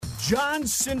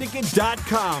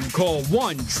johnsyndicate.com. Call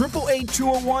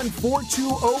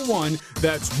 1-888-201-4201.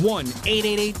 That's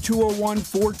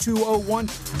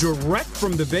 1-888-201-4201. Direct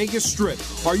from the Vegas Strip.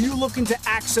 Are you looking to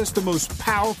access the most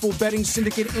powerful betting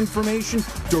syndicate information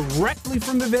directly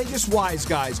from the Vegas Wise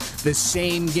Guys? The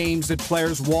same games that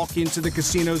players walk into the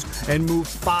casinos and move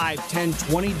 5, 10,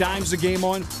 20 dimes a game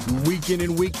on week in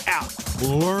and week out.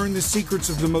 Learn the secrets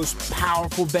of the most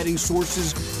powerful betting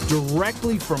sources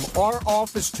directly from our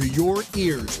office to your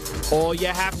ears. All you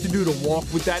have to do to walk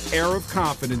with that air of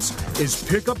confidence is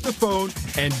pick up the phone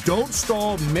and don't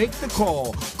stall. Make the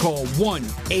call. Call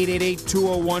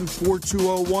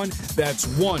 1-888-201-4201. That's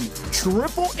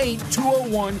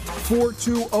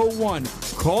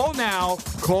 1-888-201-4201. Call now.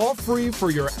 Call free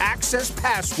for your access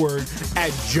password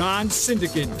at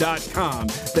johnsyndicate.com.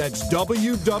 That's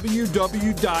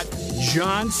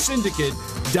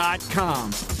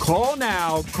www.johnsyndicate.com. Call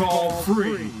now. Call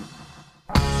free.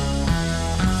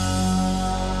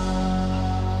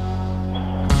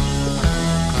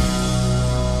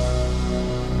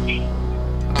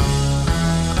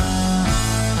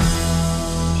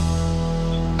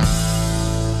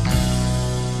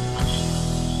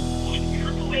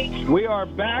 We are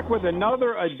back with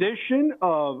another edition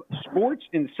of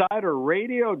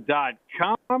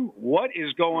SportsInsiderRadio.com. What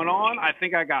is going on? I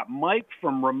think I got Mike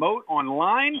from remote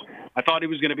online. I thought he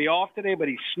was going to be off today, but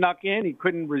he snuck in. He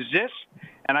couldn't resist.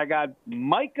 And I got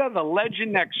Micah, the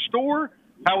legend next door.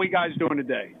 How are you guys doing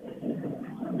today?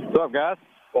 What's up, guys?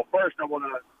 Well, first, can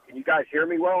you guys hear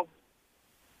me well?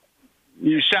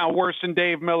 You sound worse than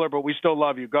Dave Miller, but we still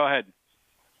love you. Go ahead.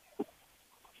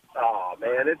 Oh,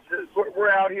 man, we're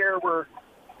out here. We're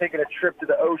taking a trip to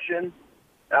the ocean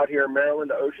out here in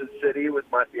Maryland, to Ocean City, with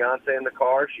my fiance in the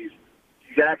car. She's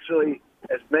actually,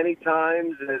 as many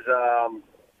times as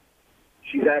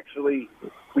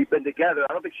we've been together,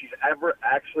 I don't think she's ever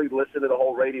actually listened to the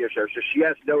whole radio show. So she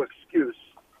has no excuse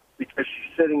because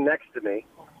she's sitting next to me.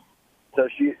 So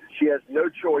she has no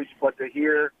choice but to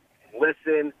hear,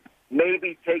 listen,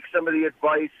 maybe take some of the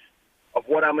advice of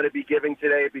what I'm going to be giving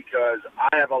today, because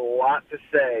I have a lot to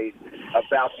say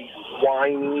about these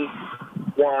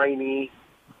whiny,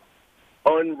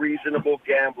 unreasonable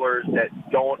gamblers that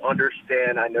don't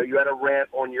understand. I know you had a rant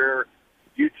on your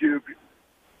YouTube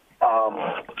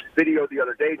video the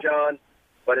other day, John,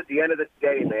 but at the end of the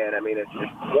day, man, I mean, it's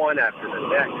just one after the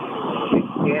next. You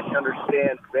can't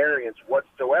understand variance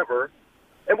whatsoever.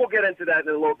 And we'll get into that in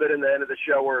a little bit in the end of the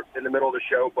show or in the middle of the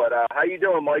show. But how you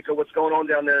doing, Micah? What's going on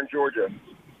down there in Georgia?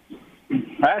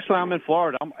 Actually, I'm in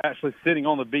Florida. I'm actually sitting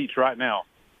on the beach right now,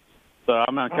 so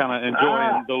I'm kind of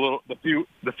enjoying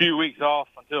the few weeks off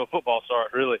until football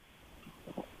starts. Really.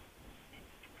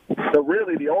 So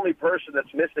really, the only person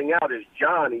that's missing out is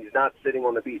John. He's not sitting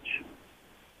on the beach.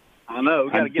 I know.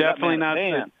 We got to get definitely not.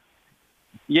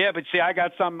 Yeah, but see,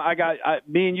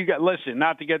 me and you got, listen,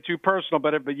 not to get too personal,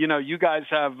 but you know, you guys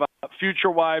have future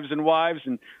wives, and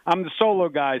I'm the solo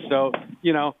guy, so,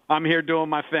 you know, I'm here doing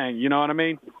my thing. You know what I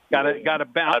mean? Got to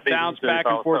bounce back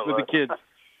and forth with the kids.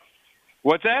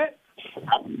 What's that?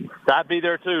 I'd be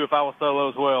there too if I was solo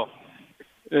as well.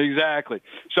 Exactly.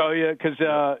 So, yeah, because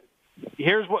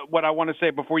here's what I want to say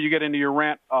before you get into your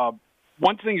rant.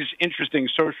 One thing is interesting,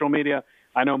 social media.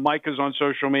 I know Mike is on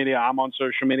social media. I'm on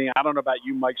social media. I don't know about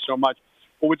you, Mike, so much.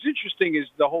 But what's interesting is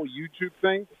the whole YouTube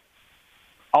thing.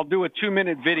 I'll do a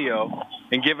 2-minute video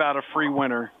and give out a free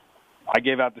winner. I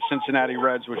gave out the Cincinnati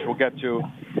Reds, which we'll get to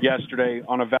yesterday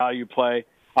on a value play.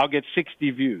 I'll get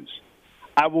 60 views.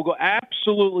 I will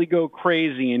absolutely go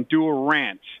crazy and do a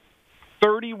rant.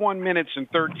 31 minutes and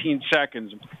 13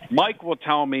 seconds. Mike will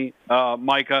tell me,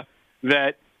 Micah,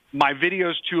 that my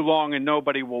video's too long and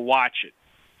nobody will watch it.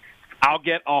 I'll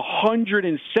get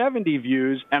 170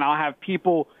 views, and I'll have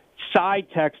people side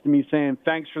text me saying,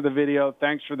 thanks for the video.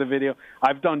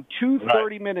 I've done two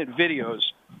 30-minute videos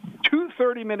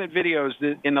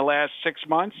in the last 6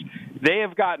 months. They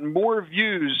have gotten more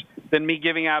views than me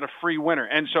giving out a free winner.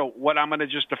 And so what I'm going to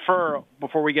just defer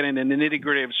before we get into the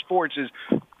nitty-gritty of sports is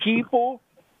people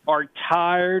are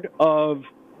tired of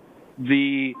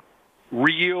the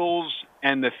reels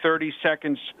and the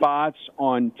 30-second spots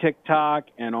on TikTok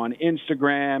and on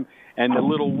Instagram and the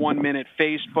little 1-minute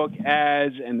Facebook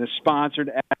ads and the sponsored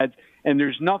ads, and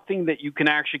there's nothing that you can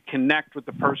actually connect with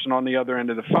the person on the other end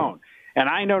of the phone. And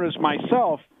I notice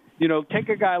myself, you know, take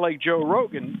a guy like Joe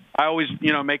Rogan. I always,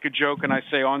 you know, make a joke and I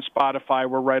say on Spotify,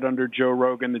 we're right under Joe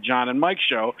Rogan, the John and Mike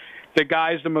Show. The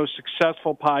guy's the most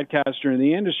successful podcaster in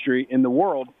the industry, in the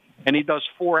world, and he does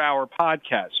 4-hour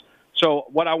podcasts. So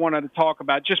what I wanted to talk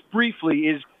about just briefly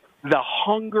is the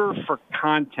hunger for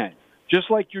content. just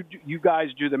like you guys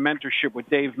do the mentorship with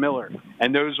Dave Miller,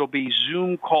 and those will be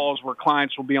Zoom calls where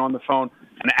clients will be on the phone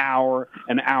an hour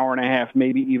and a half,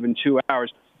 maybe even 2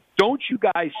 hours. Don't you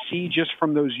guys see just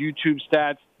from those YouTube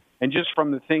stats and just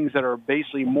from the things that are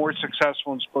basically more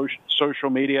successful in social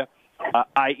media,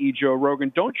 i.e. Joe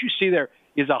Rogan, don't you see there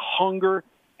is a hunger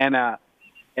and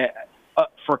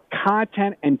for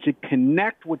content and to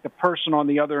connect with the person on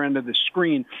the other end of the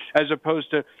screen as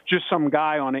opposed to just some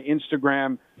guy on an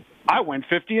Instagram, I went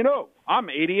 50-0, I'm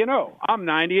 80-0, I'm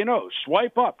 90-0,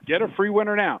 swipe up, get a free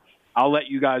winner now. I'll let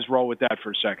you guys roll with that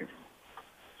for a second.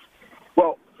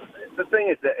 Well, the thing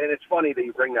is that, and it's funny that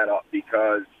you bring that up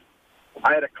because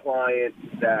I had a client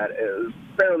that is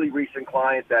a fairly recent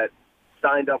client that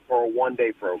signed up for a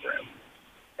one-day program.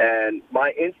 And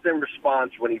my instant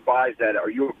response when he buys that,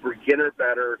 are you a beginner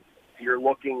bettor? You're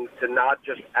looking to not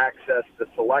just access the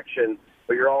selection,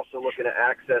 but you're also looking to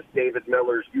access David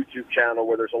Miller's YouTube channel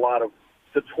where there's a lot of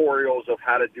tutorials of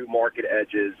how to do market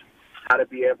edges, how to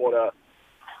be able to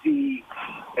see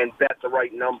and bet the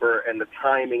right number and the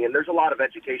timing. And there's a lot of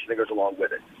education that goes along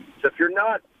with it. So if you're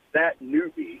not that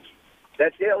newbie,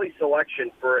 that daily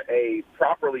selection for a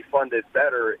properly funded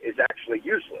bettor is actually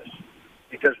useless.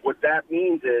 Because what that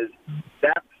means is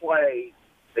that play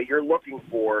that you're looking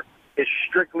for is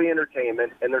strictly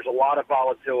entertainment, and there's a lot of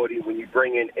volatility when you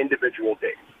bring in individual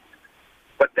days.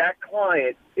 But that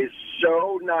client is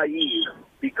so naive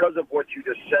because of what you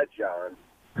just said, John,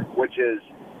 which is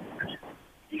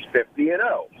he's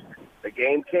 50-0. The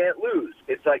game can't lose.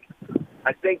 It's like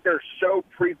I think they're so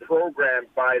pre-programmed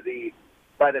by the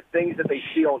things that they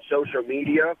see on social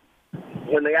media.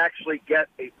 When they actually get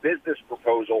a business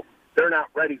proposal, they're not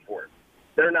ready for it.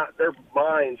 Their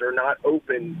minds are not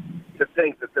open to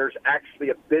think that there's actually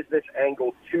a business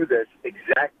angle to this,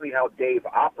 exactly how Dave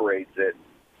operates it,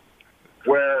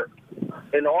 where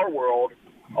in our world,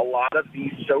 a lot of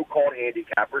these so-called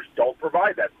handicappers don't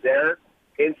provide that. Their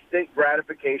instant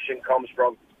gratification comes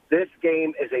from this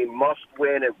game is a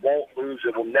must-win, it won't lose,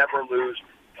 it will never lose,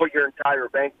 put your entire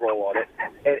bankroll on it.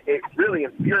 And it really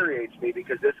infuriates me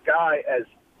because this guy,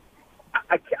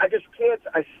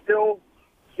 I still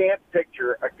can't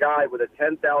picture a guy with a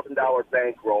 $10,000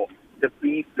 bankroll to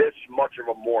be this much of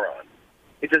a moron.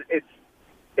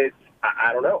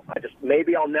 I don't know.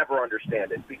 Maybe I'll never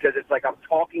understand it because it's like I'm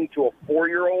talking to a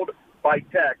 4-year-old by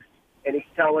text and he's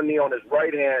telling me on his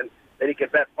right hand that he can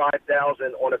bet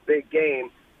 $5,000 on a big game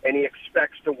and he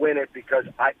expects to win it because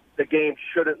the game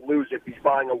shouldn't lose if he's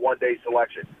buying a one-day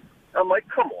selection. I'm like,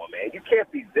 come on, man. You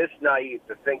can't be this naive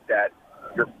to think that.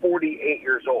 You're 48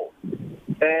 years old.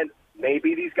 And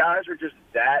maybe these guys are just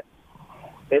that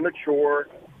immature,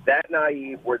 that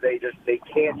naive, where they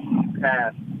can't see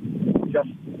past just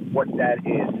what that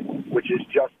is, which is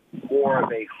just more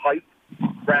of a hype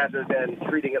rather than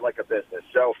treating it like a business.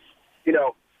 So,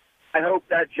 I hope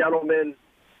that gentleman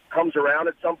comes around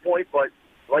at some point. But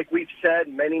like we've said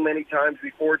many, many times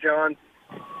before, John,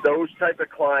 those type of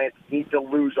clients need to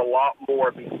lose a lot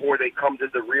more before they come to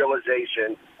the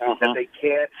realization that they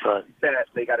can't bet,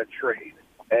 they got to trade.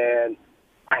 And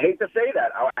I hate to say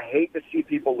that. I hate to see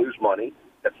people lose money.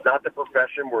 That's not the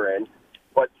profession we're in.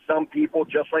 But some people,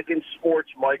 just like in sports,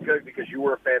 Micah, because you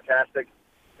were a fantastic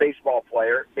baseball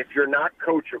player, if you're not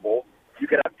coachable, you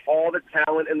could have all the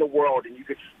talent in the world and you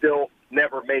could still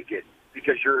never make it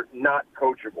because you're not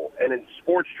coachable. And in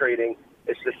sports trading,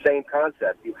 it's the same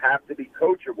concept. You have to be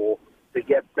coachable to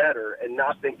get better and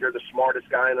not think you're the smartest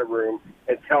guy in the room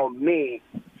and tell me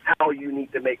how you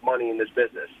need to make money in this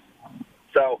business.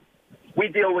 So we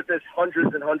deal with this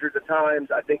hundreds and hundreds of times.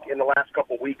 I think in the last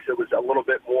couple of weeks it was a little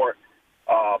bit more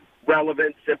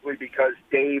relevant simply because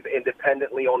Dave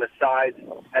independently on the sides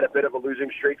had a bit of a losing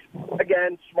streak.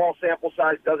 Again, small sample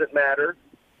size doesn't matter,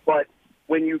 but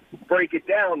when you break it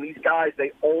down, these guys,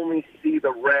 they only see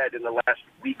the red in the last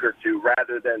week or two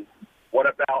rather than what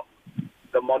about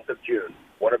the month of June?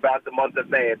 What about the month of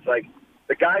May? It's like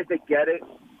the guys that get it,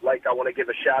 like I want to give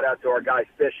a shout-out to our guy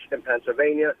Fish in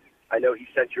Pennsylvania. I know he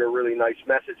sent you a really nice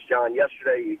message, John,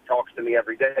 yesterday. He talks to me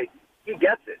every day. He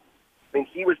gets it. I mean,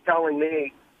 he was telling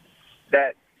me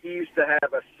that he used to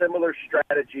have a similar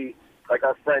strategy like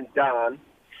our friend Don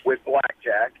with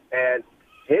blackjack, and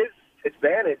his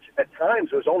advantage at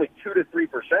times was only 2 to 3%.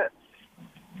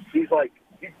 He's like,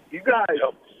 you guys,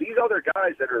 these other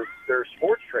guys they're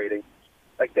sports trading,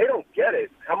 like they don't get it,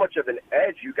 how much of an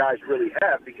edge you guys really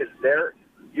have because they're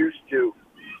used to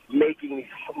making these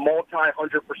multi-100%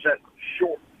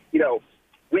 short,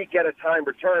 week at a time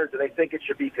returns, and they think it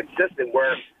should be consistent,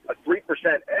 where a 3%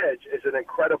 edge is an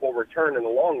incredible return in the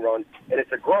long run, and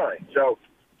it's a grind. So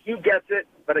he gets it,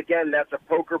 but again, that's a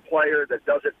poker player that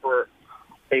does it for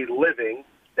a living,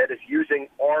 that is using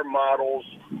our models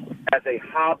as a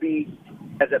hobby,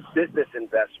 as a business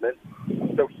investment.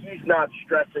 So he's not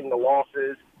stressing the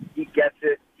losses. He gets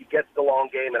it. He gets the long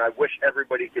game, and I wish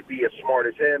everybody could be as smart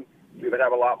as him. We would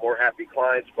have a lot more happy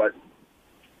clients, but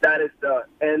that is the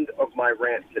end of my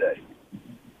rant today.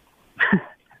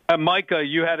 Micah,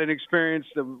 you had an experience,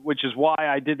 which is why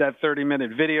I did that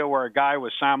 30-minute video where a guy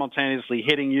was simultaneously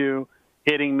hitting you,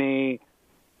 hitting me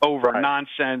over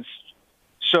nonsense.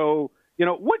 So,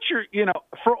 what's your,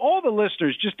 for all the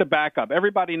listeners, just to back up,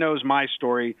 everybody knows my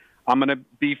story. I'm going to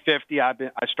be 50. I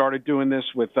started doing this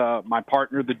with my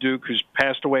partner, the Duke, who's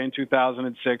passed away in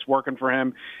 2006, working for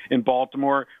him in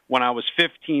Baltimore when I was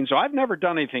 15. So I've never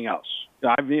done anything else.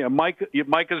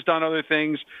 Micah's done other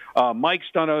things. Mike's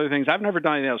done other things. I've never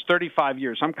done anything else. 35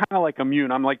 years. I'm kind of like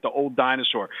immune. I'm like the old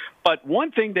dinosaur. But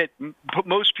one thing that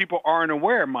most people aren't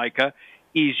aware, Micah,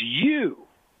 is you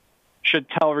should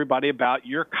tell everybody about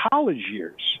your college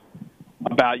years,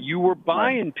 about you were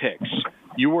buying picks.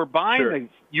 You were buying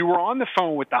you were on the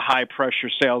phone with the high-pressure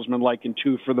salesman like in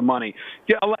Two for the Money.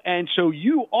 And so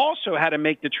you also had to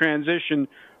make the transition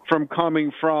from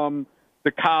coming from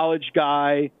the college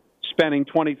guy spending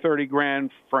 20, 30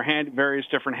 grand for various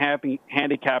different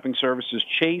handicapping services,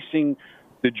 chasing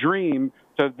the dream,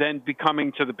 to then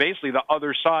becoming to basically the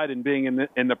other side and being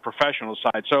in the professional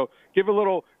side. So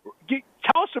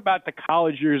tell us about the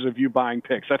college years of you buying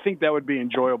picks. I think that would be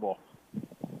enjoyable.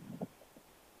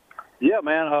 Yeah,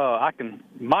 man.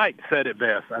 Mike said it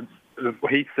best.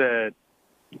 He said,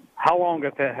 "How long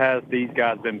has these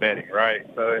guys been betting?" Right.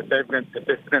 So if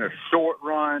it's been a short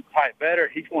run type better,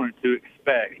 he's wanted to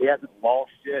expect. He hasn't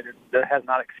lost yet. Has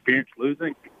not experienced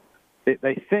losing.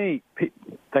 They think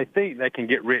they can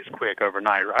get rich quick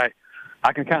overnight, right?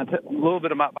 I can kind of tell a little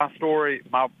bit about my story.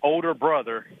 My older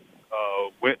brother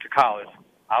went to college.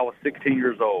 I was 16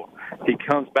 years old. He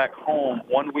comes back home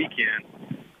one weekend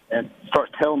and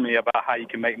starts telling me about how you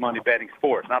can make money betting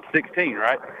sports. And I'm 16,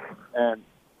 right? And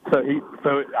so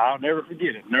I'll never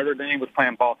forget it. Notre Dame was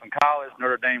playing Boston College.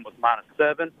 Notre Dame was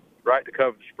 -7, right, to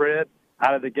cover the spread.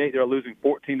 Out of the gate, they were losing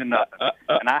 14-0,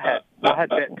 and I had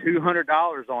bet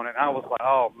 $200 on it. And I was like,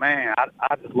 oh man,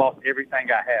 I just lost everything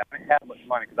I had. I didn't have much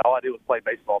money because all I did was play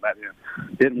baseball back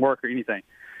then. Didn't work or anything.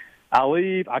 I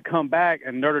leave, I come back,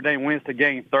 and Notre Dame wins the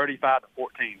game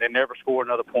 35-14. They never scored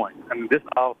another point. And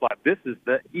I was like, this is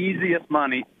the easiest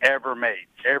money ever made,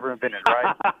 ever invented,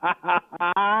 right?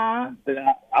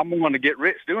 I'm going to get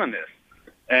rich doing this.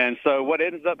 And so what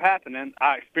ends up happening,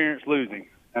 I experienced losing.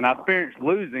 And I experienced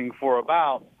losing for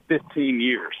about 15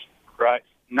 years, right?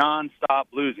 Nonstop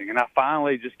losing. And I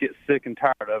finally just get sick and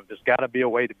tired of it. There's got to be a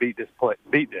way to beat this.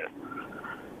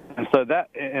 And so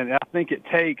and I think it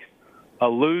takes a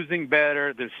losing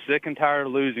better that's sick and tired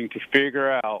of losing to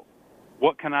figure out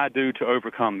what can I do to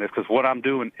overcome this, because what I'm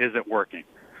doing isn't working.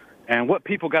 And what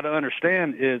people got to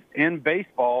understand is in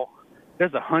baseball,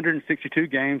 there's 162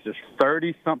 games, there's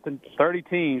 30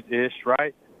 teams-ish,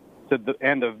 right?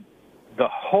 And the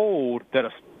hold that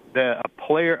a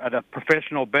player, a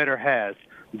professional bettor has,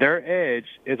 their edge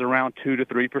is around 2 to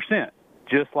 3%,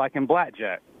 just like in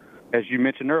blackjack, as you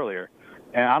mentioned earlier.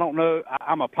 And I don't know,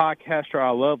 I'm a podcaster. I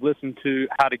love listening to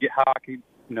how I can,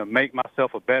 make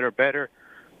myself a better bettor.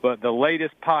 But the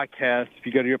latest podcast, if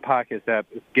you go to your podcast app,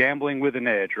 it's Gambling with an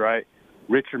Edge, right?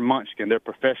 Richard Munchkin, they're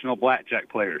professional blackjack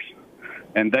players.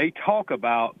 And they talk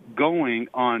about going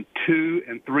on 2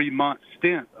 and 3 month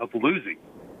stints of losing.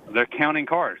 They're counting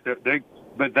cards.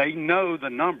 But they know the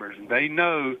numbers. They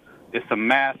know it's a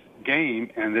math game,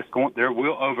 and they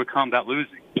will overcome that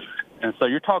losing. And so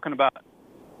you're talking about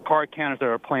card counters that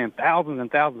are playing thousands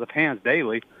and thousands of hands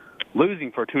daily,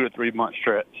 losing for a 2 to 3 month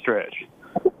stretch.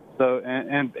 So,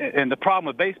 and the problem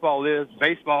with baseball is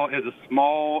a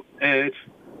small edge.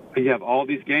 You have all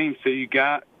these games, so you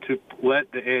got to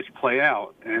let the edge play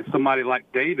out. And somebody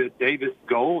like David's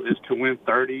goal is to win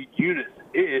 30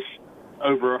 units-ish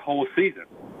over a whole season,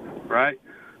 right?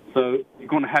 So you're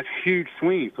going to have huge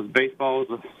swings because baseball is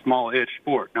a small edge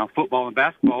sport. Now, football and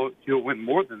basketball, you'll win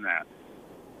more than that.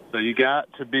 So you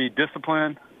got to be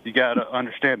disciplined. You got to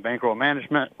understand bankroll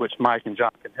management, which Mike and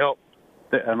John can help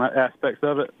aspects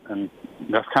of it, and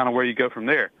that's kind of where you go from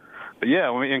there. But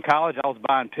yeah, in college, I was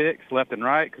buying picks left and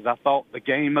right because I thought the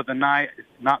game of the night is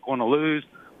not going to lose.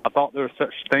 I thought there was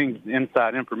such things as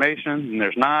inside information, and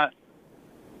there's not.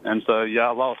 And so, yeah,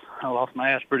 I lost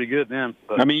my ass pretty good then.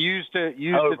 But, I mean,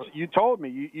 you told me,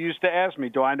 you used to ask me,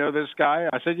 do I know this guy?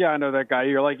 I said, yeah, I know that guy.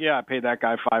 You're like, yeah, I paid that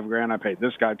guy $5,000. I paid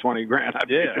this guy $20,000. I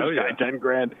paid this guy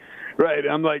 $10,000. Right.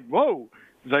 I'm like, whoa.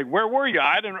 He's like, where were you?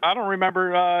 I don't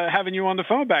remember having you on the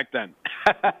phone back then.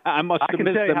 I must have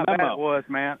missed the memo. How bad it was,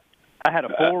 man. I had a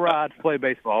full ride to play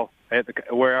baseball at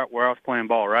where I was playing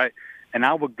ball, right? And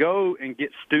I would go and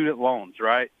get student loans,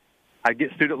 right? I'd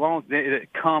get student loans, then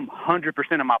it'd come 100%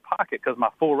 in my pocket because my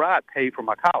full ride paid for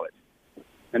my college.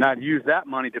 And I'd use that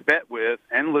money to bet with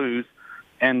and lose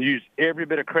and use every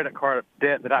bit of credit card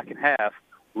debt that I can have,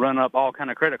 run up all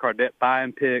kind of credit card debt,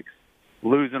 buying picks,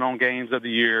 losing on games of the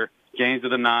year, games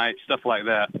of the night, stuff like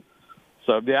that.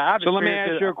 So, yeah, So let me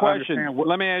ask you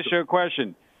a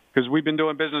question. Because we've been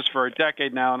doing business for a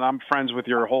decade now, and I'm friends with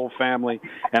your whole family,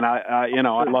 and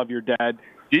I love your dad.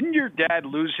 Didn't your dad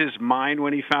lose his mind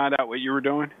when he found out what you were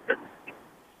doing?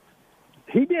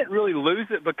 He didn't really lose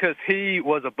it because he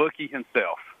was a bookie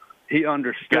himself. He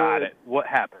understood what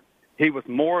happened. He was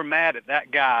more mad at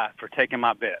that guy for taking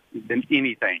my bet than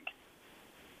anything.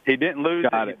 He didn't lose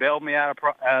it. He bailed me out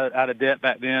of debt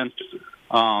back then.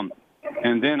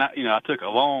 And then I took a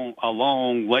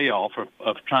long layoff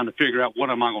of trying to figure out what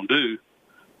am I going to do.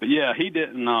 But yeah, he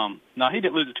didn't. He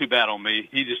didn't lose it too bad on me.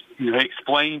 He just he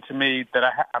explained to me that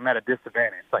I'm at a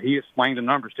disadvantage. So he explained the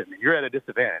numbers to me. You're at a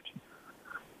disadvantage.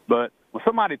 But when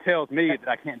somebody tells me that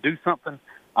I can't do something,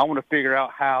 I want to figure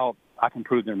out how I can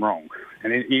prove them wrong.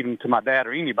 And even to my dad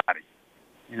or anybody,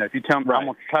 if you tell me, I'm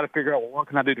going to try to figure out what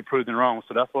can I do to prove them wrong.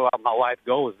 So that's what my life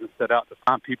goal is to set out to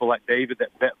find people like David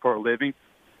that bet for a living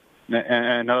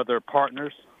and other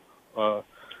partners,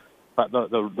 like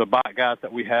the bot guys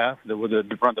that we have that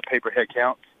run the paper head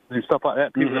counts and stuff like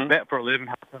that. People that bet for a living,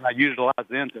 how can I utilize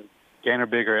them to gain a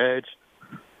bigger edge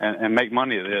and make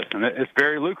money of this? And it's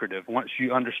very lucrative once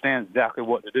you understand exactly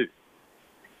what to do.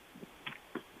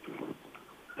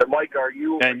 So, Mike, are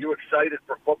you excited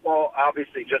for football?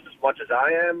 Obviously, just as much as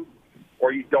I am,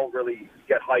 or you don't really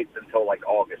get hyped until like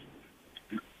August?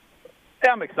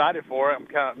 Yeah, I'm excited for it. I'm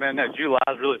kind of, that July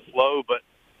is really slow, but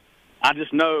I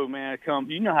just know, man,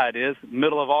 you know how it is.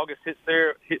 Middle of August hits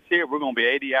here. We're going to be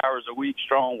 80 hours a week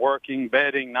strong, working,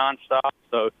 betting, nonstop.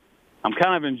 So I'm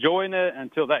kind of enjoying it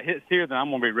until that hits here. Then I'm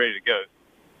going to be ready to go.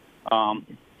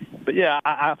 But yeah,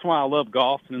 that's why I love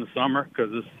golf in the summer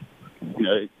because it's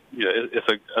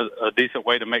a decent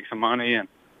way to make some money and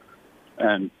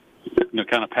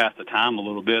kind of pass the time a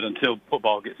little bit until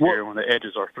football gets here when the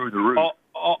edges are through the roof.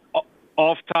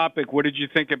 Off topic, what did you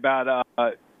think about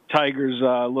Tiger's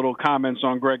little comments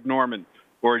on Greg Norman?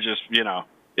 Or just, it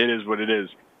is what it is?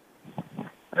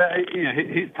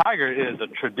 Tiger is a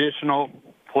traditional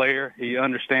player. He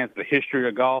understands the history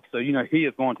of golf. So, he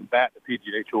is going to bat the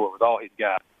PGA Tour with all he's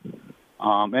got.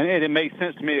 And it makes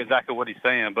sense to me exactly what he's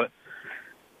saying. But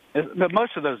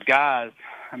most of those guys,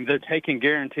 they're taking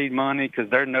guaranteed money because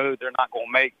they know they're not going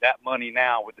to make that money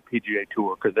now with the PGA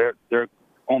Tour because they're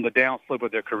on the downslope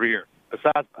of their career.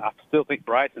 Besides, I still think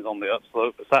Bryson's on the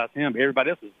upslope. Besides him, everybody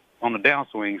else is on the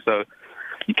downswing. So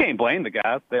you can't blame the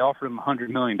guys. They offered him $100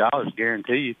 million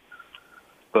guaranteed.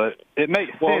 But it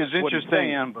makes sense what he's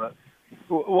saying. But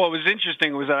what was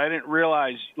interesting was that I didn't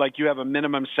realize, you have a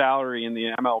minimum salary in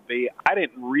the MLB. I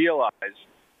didn't realize.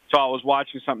 So I was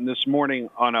watching something this morning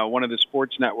on one of the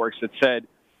sports networks that said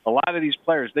a lot of these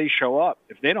players, they show up.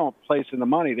 If they don't place in the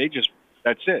money,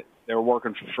 that's it. They're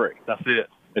working for free. That's it.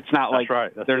 It's not like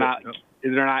they're not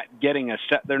getting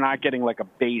they're not getting like a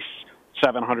base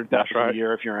 $700,000 a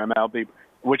year if you're MLB,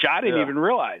 which I didn't even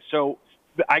realize. So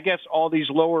I guess all these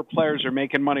lower players are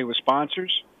making money with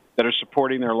sponsors that are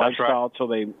supporting their lifestyle till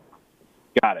they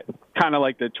got it. Kind of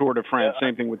like the Tour de France,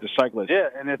 same thing with the cyclists. Yeah,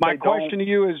 and my question to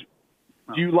you is,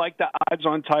 do you like the odds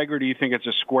on Tiger? Or do you think it's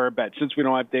a square bet? Since we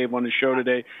don't have Dave on the show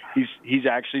today, he's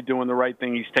actually doing the right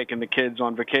thing. He's taking the kids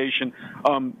on vacation.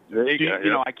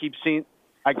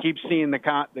 I keep seeing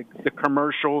the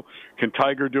commercial. Can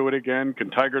Tiger do it again? Can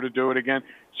Tiger do it again?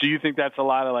 So you think that's a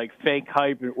lot of fake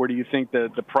hype, or do you think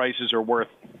that the prices are worth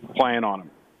playing on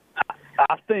him?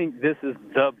 I think this is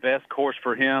the best course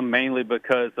for him, mainly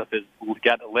because of he's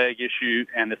got the leg issue,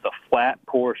 and it's a flat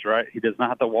course, right? He does not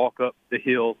have to walk up the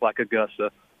hills like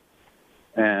Augusta.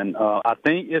 And I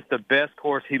think it's the best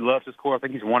course. He loves this course. I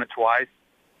think he's won it twice.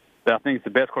 But I think it's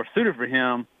the best course suited for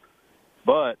him.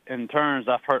 But in terms,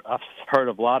 I've heard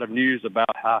a lot of news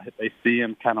about how they see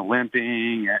him kind of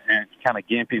limping and kind of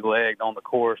gimpy-legged on the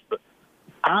course. But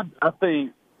I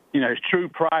think, his true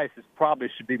price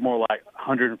should be more like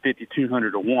 150,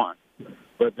 200 to 1.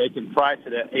 But they can price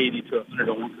it at 80 to 100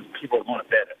 to 1 because people are going to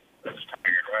bet it. That's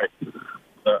tired, right?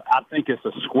 So I think it's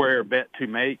a square bet to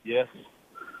make, yes.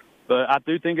 But I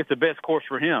do think it's the best course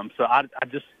for him. So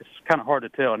it's kind of hard to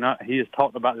tell. Now, he has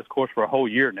talked about this course for a whole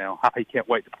year now, how he can't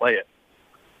wait to play it.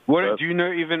 Do you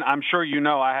know I'm sure you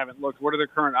know, I haven't looked, what are the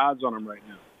current odds on him right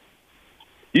now?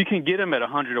 You can get him at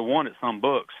 100 to 1 at some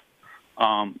books.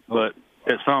 But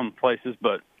at some places,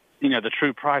 but the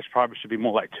true price probably should be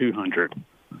more like $200.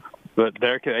 But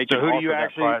they can offer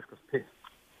that price.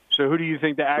 So who do you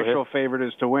think the actual favorite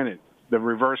is to win it? The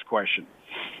reverse question.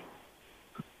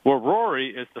 Well,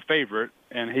 Rory is the favorite,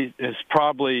 and he is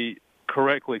probably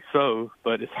correctly so,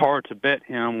 but it's hard to bet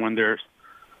him when there's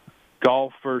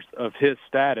golfers of his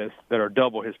status that are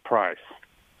double his price.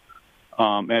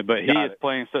 But he is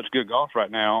playing such good golf right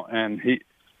now, and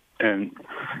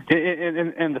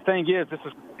the thing is,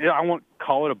 I won't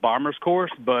call it a bomber's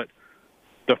course, but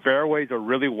the fairways are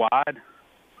really wide,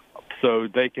 so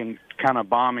they can kind of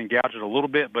bomb and gouge it a little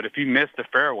bit. But if you miss the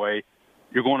fairway,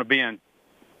 you're going to be in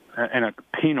a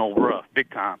penal rough,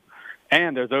 big time.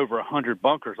 And there's over 100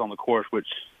 bunkers on the course, which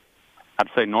I'd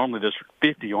say normally there's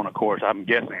 50 on a course. I'm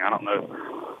guessing. I don't know.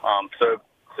 So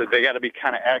they got to be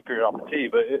kind of accurate off the tee.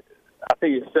 But I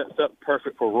think it sets up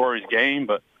perfect for Rory's game.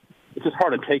 But it's just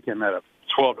hard to take him at a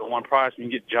 12-1 price.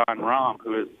 And you get John Rahm,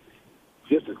 who is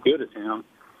just as good as him,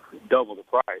 double the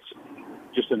price.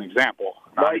 Just an example.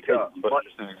 Micah,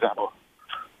 just an example.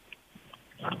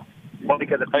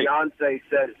 Micah, the fiance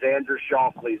said Xander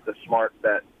Schauffele's the smart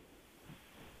bet.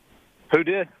 Who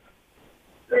did?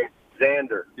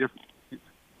 Xander.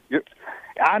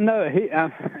 I know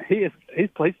he's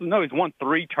won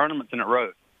 3 tournaments in a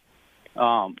row.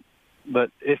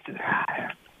 But it's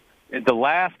the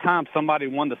last time somebody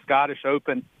won the Scottish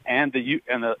Open and the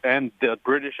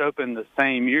British Open the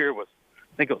same year was,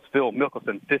 I think it was Phil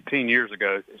Mickelson 15 years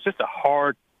ago. It's just a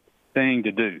hard thing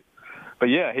to do. But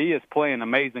yeah, he is playing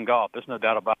amazing golf. There's no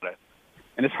doubt about it.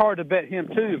 And it's hard to bet him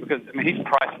too because he's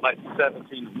priced like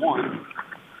 17-1,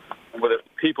 with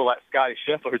people like Scotty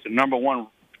Scheffler, who's the number 1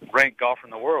 ranked golfer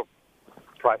in the world,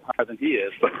 priced higher than he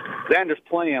is. But Xander's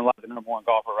playing like the number 1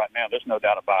 golfer right now. There's no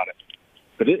doubt about it.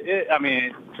 But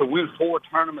to win 4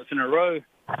 tournaments in a row,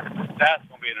 that's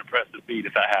going to be an impressive feat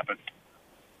if that happens.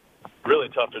 Really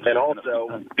tough to do. And also,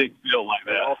 in a big field like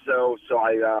that.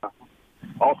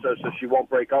 Also, so she won't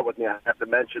break up with me, I have to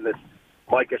mention this.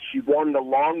 Micah, she won the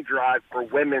long drive for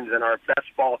women's in our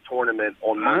best ball tournament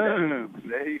on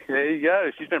Monday. There you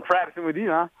go. She's been practicing with you,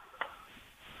 huh?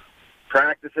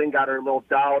 Practicing, got her a little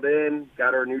dialed in,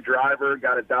 got her a new driver,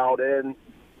 got it dialed in,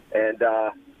 and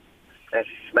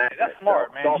she smacked it. That's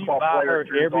smart, man. You buy her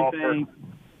everything.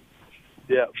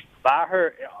 Yeah, buy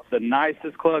her the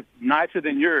nicest club, nicer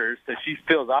than yours, so she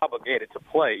feels obligated to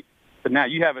play. So now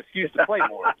you have an excuse to play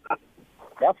more.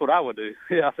 That's what I would do.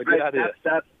 Yeah, that's a good idea.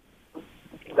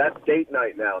 That's date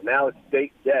night now. Now it's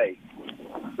date day.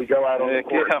 We go out on the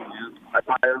course. Yeah, man. I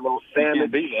buy her a little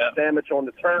sandwich on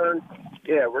the turn.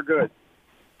 Yeah, we're good.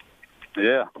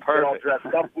 Yeah, perfect. Get all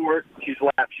dressed up for it. She's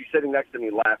sitting next to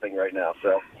me laughing right now.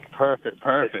 So perfect.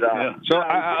 Yeah. So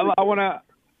I want to,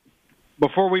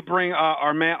 before we bring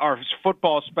our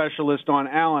football specialist on,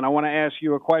 Alan, I want to ask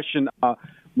you a question,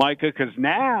 Micah, because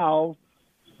now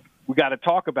we got to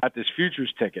talk about this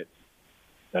futures ticket.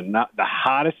 The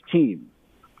hottest team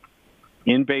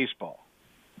in baseball,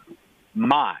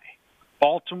 my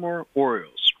Baltimore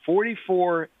Orioles,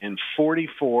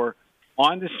 44-44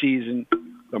 on the season,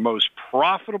 the most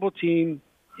profitable team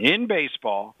in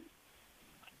baseball.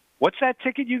 What's that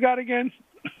ticket you got again?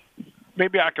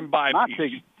 Maybe I can buy my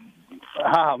ticket.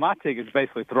 My ticket's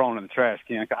basically thrown in the trash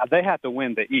can. They have to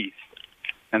win the East,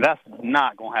 and that's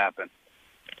not going to happen.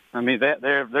 I mean,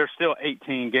 they're still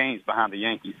 18 games behind the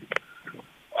Yankees.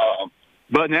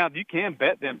 But now you can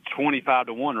bet them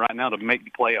 25-1 right now to make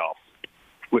the playoffs,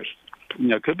 which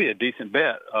could be a decent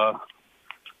bet.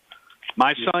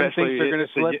 My son thinks they're going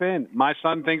to slip in. My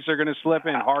son thinks they're going to slip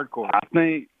in hardcore. I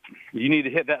think you need to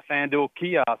hit that FanDuel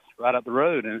kiosk right up the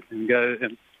road and go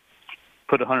and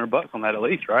put $100 on that at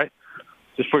least, right?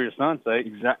 Just for your son's sake.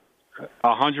 Exactly.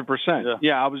 100%.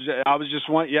 Yeah, I was just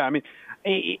one. Yeah, I mean,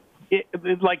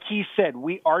 like he said,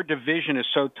 our division is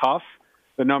so tough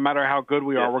that no matter how good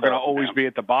we are, we're going to always be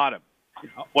at the bottom.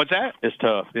 What's that? It's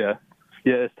tough. Yeah,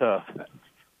 it's tough.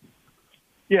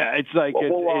 Yeah, it's like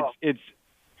We'll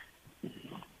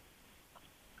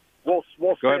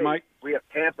go ahead, Mike. We have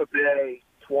Tampa Bay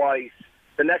twice.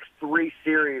 The next 3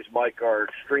 series, Mike, are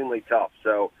extremely tough.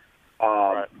 So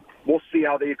we'll see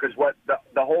how because what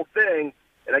the whole thing.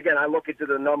 And again, I look into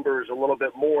the numbers a little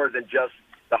bit more than just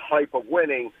the hype of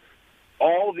winning.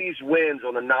 All these wins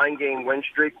on a 9-game win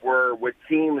streak were with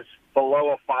teams below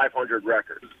a 500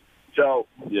 record. So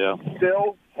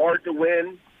still hard to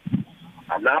win.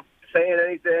 I'm not saying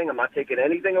anything. I'm not taking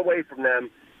anything away from them.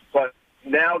 But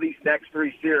now these next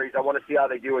 3 series, I want to see how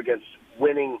they do against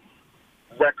winning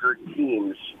record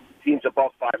teams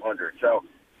above 500. So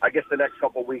I guess the next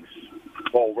couple weeks,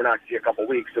 well, we're not going to see a couple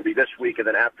weeks. It'll be this week, and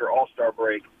then after All-Star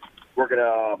break, we're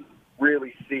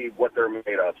really see what they're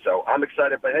made of. So I'm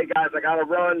excited. But, hey, guys, I got to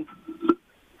run.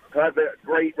 Have a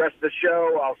great rest of the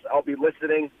show. I'll be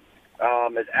listening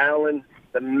as Alan,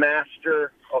 the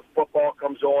master of football,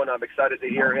 comes on. I'm excited to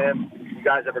hear him. You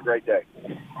guys have a great day.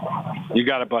 You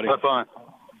got it, buddy. Have fun.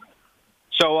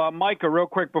 So, Micah, real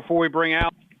quick before we bring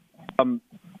out,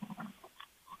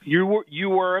 you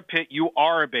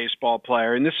are a baseball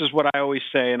player, and this is what I always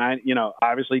say. And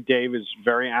obviously Dave is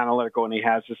very analytical and he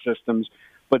has the systems,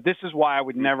 but this is why I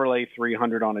would never lay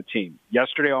 300 on a team.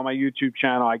 Yesterday on my YouTube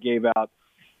channel, I gave out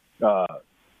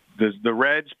the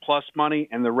Reds plus money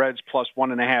and the Reds plus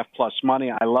 1.5 plus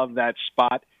money. I love that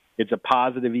spot. It's a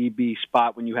positive EB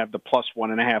spot when you have the plus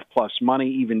 1.5 plus money.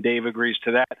 Even Dave agrees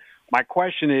to that. My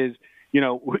question is,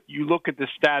 you look at the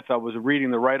stats. I was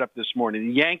reading the write-up this morning.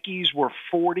 The Yankees were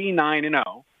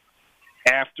 49-0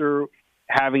 after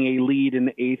having a lead in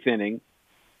the eighth inning.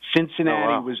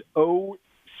 Cincinnati was 0.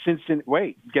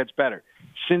 Gets better.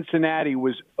 Cincinnati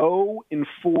was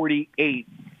 0-48,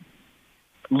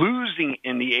 losing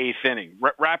in the eighth inning.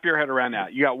 Wrap your head around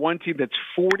that. You got one team that's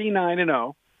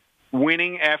 49-0,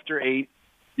 winning after 8.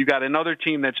 You got another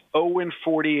team that's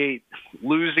 0-48,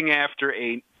 losing after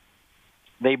 8.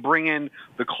 They bring in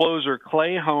the closer,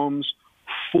 Clay Holmes,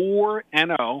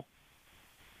 4-0.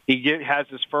 He has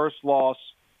his first loss,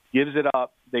 gives it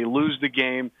up. They lose the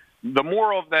game. The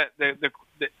moral of that,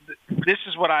 this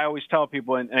is what I always tell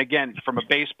people, and again, from a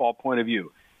baseball point of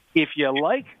view. If you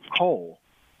like Cole,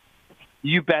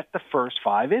 you bet the first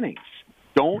 5 innings.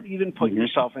 Don't even put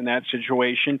yourself in that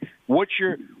situation. What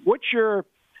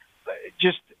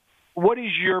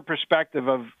is your perspective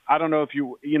of, I don't know if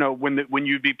when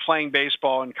you'd be playing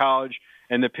baseball in college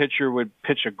and the pitcher would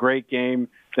pitch a great game,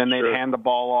 then they'd hand the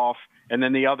ball off, and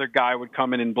then the other guy would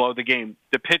come in and blow the game.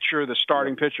 The pitcher, the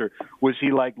starting pitcher, was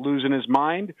he like losing his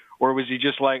mind, or was he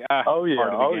just like, Oh,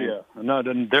 yeah. No,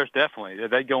 there's definitely.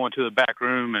 They go into the back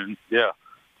room and,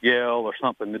 yell or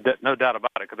something. No doubt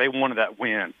about it, because they wanted that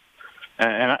win.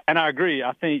 And I agree.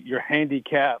 I think your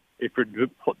handicap, if you're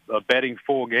betting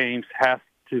full games, has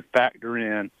to factor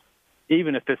in,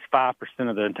 even if it's 5%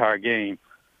 of the entire game,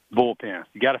 bullpens.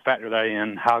 You got to factor that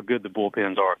in, how good the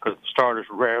bullpens are, because the starters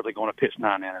are rarely going to pitch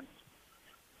 9 innings.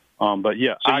 But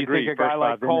yeah, so I you agree. Think a guy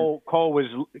like Cole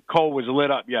was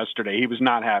lit up yesterday. He was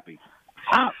not happy.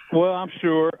 Well, I'm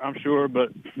sure,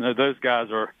 but those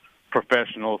guys are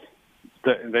professionals.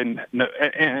 And then in the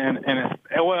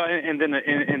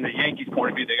Yankees'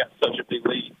 point of view, they got such a big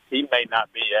lead. He may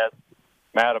not be as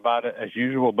mad about it as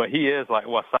usual, but he is like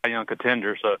Cy Young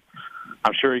contender, so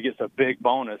I'm sure he gets a big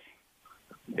bonus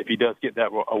if he does get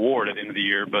that award at the end of the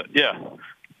year. But yeah,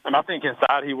 and I think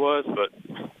inside he was, but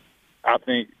I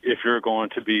think if you're going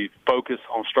to be focused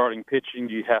on starting pitching,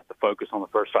 you have to focus on the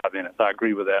first 5 innings. I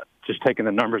agree with that. Just taking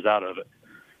the numbers out of it,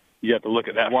 you have to look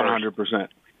at that 100%.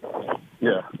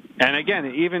 Yeah. And again,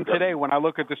 even today, when I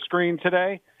look at the screen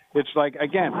today, it's like,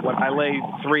 again, when I laid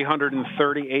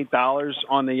 $338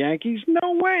 on the Yankees,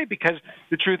 no way, because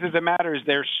the truth of the matter is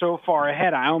they're so far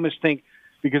ahead. I almost think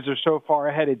because they're so far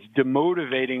ahead, it's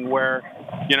demotivating where,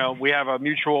 we have a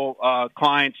mutual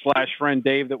client / friend,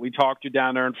 Dave, that we talked to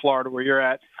down there in Florida where you're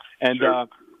at. And, sure.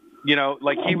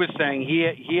 Like he was saying,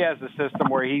 he has a system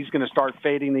where he's going to start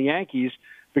fading the Yankees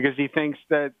because he thinks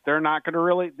that they're not going to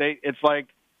really, it's like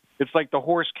the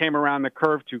horse came around the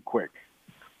curve too quick.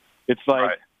 It's like,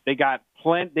 right. They got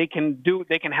plenty. They can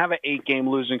have an 8-game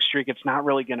losing streak. It's not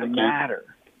really going to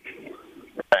matter.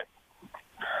 Right.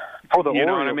 For the Orioles,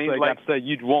 what I mean? Like I say,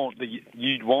 you'd want the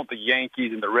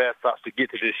Yankees and the Red Sox to get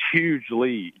to this huge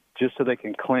lead just so they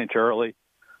can clinch early,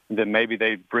 and then maybe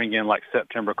they bring in like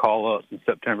September call-ups in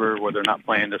September where they're not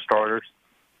playing the starters,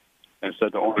 and so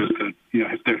the Orioles could,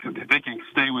 if they can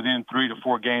stay within 3 to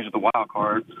 4 games of the wild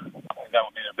card, I think that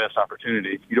would be the best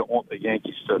opportunity. You don't want the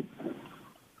Yankees to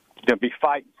be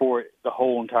fighting for it the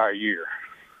whole entire year.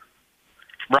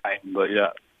 Right. But,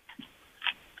 yeah.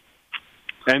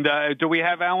 And do we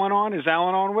have Alan on? Is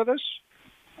Alan on with us?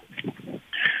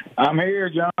 I'm here,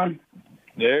 John.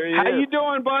 There he is. How you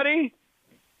doing, buddy?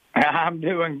 I'm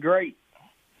doing great.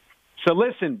 So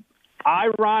listen,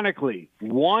 ironically,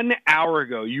 1 hour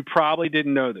ago, you probably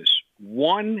didn't know this,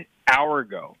 1 hour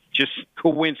ago, just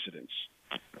coincidence,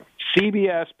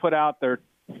 CBS put out their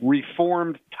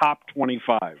reformed top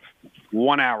 25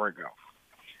 1 hour ago.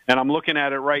 And I'm looking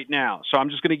at it right now. So I'm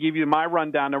just going to give you my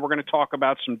rundown, and we're going to talk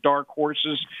about some dark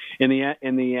horses in the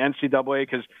NCAA,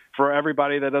 because for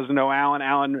everybody that doesn't know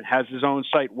Alan has his own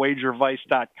site,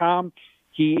 wagervice.com.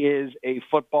 He is a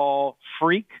football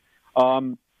freak.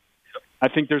 I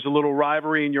think there's a little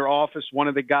rivalry in your office. One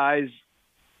of the guys,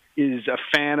 is a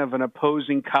fan of an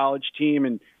opposing college team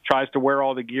and tries to wear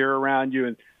all the gear around you,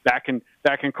 and that can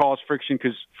cause friction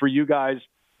because for you guys,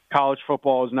 college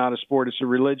football is not a sport; it's a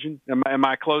religion. Am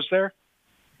I close there?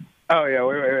 Oh yeah,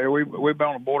 we've been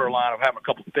on the borderline of having a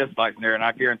couple of fist fights in there, and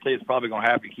I guarantee it's probably going to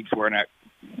happen. He keeps wearing that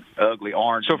ugly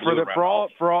orange. So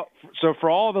for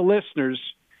all the listeners,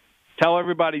 tell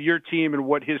everybody your team and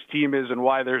what his team is and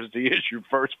why there's the issue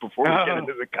first before we get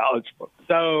into the college football.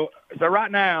 So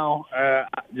right now,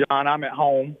 John, I'm at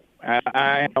home.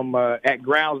 I am at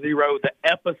Ground Zero, the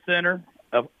epicenter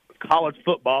of college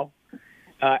football,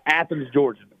 Athens,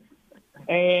 Georgia.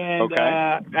 And okay.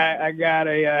 I got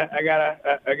a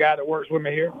guy that works with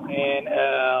me here,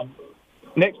 and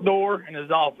next door in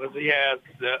his office, he has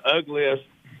the ugliest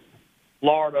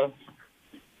Florida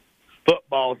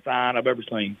football sign I've ever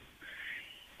seen.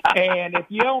 And if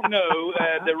you don't know,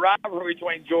 the rivalry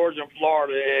between Georgia and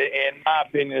Florida, in my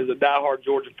opinion, as a diehard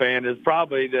Georgia fan, is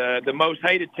probably the most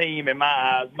hated team in my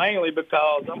eyes, mainly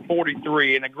because I'm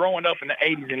 43, and growing up in the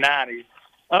 80s and 90s,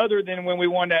 other than when we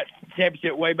won that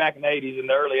championship way back in the 80s, in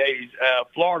the early 80s,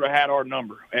 Florida had our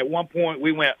number. At one point,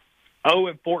 we went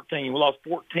 0-14. We lost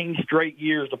 14 straight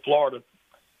years to Florida.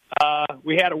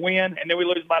 We had a win, and then we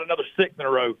lose about another 6 in a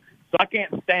row. So I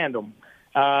can't stand them.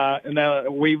 And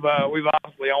we've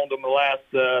obviously owned them the last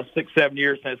 6-7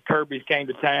 years since Kirby's came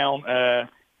to town.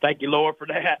 Thank you, Lord, for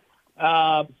that.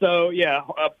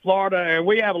 Florida, and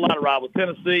we have a lot of rivals.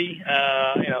 Tennessee,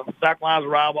 South Carolina's a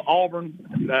rival. Auburn,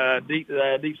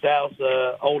 deep South's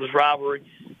oldest rivalry.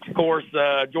 Of course,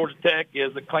 Georgia Tech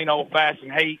is a clean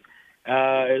old-fashioned hate,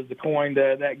 is the coin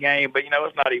to that game. But,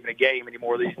 it's not even a game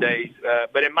anymore these days.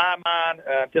 But in my mind,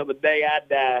 until the day I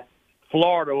die,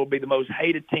 Florida will be the most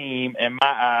hated team in my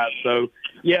eyes. So,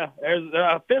 yeah, there's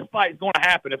a fist fight is going to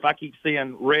happen if I keep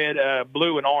seeing red,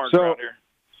 blue, and orange around here.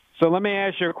 So let me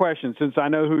ask you a question, since I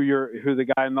know who the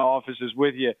guy in the office is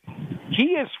with you.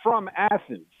 He is from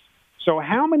Athens. So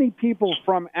how many people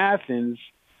from Athens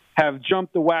have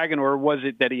jumped the wagon, or was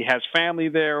it that he has family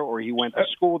there, or he went to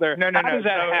school there? No. How does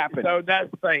that happen? So that's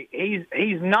the thing.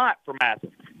 He's not from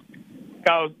Athens.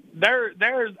 Because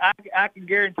I can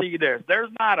guarantee you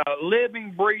there's not a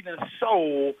living, breathing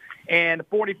soul in the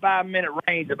 45-minute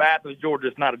range of Athens, Georgia.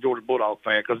 It's not a Georgia Bulldog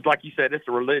fan because, like you said, it's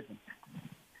a religion.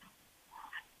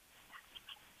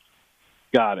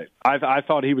 Got it. I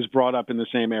thought he was brought up in the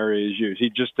same area as you. He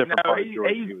just different. No, he's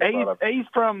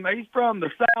from the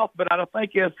South, but I don't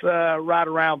think it's right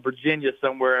around Virginia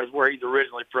somewhere is where he's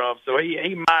originally from. So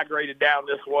he migrated down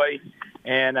this way,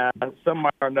 and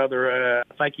somewhere or another,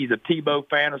 I think he's a Tebow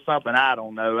fan or something. I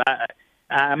don't know. I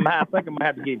think I'm gonna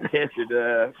have to get him tested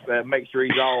to make sure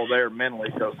he's all there mentally.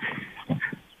 So.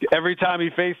 Every time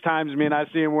he FaceTimes me and I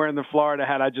see him wearing the Florida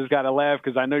hat, I just got to laugh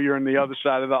because I know you're on the other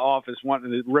side of the office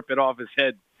wanting to rip it off his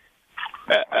head.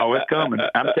 Oh, it's coming.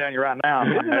 I'm telling you right now.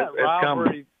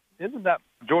 Isn't that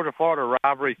Georgia-Florida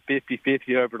rivalry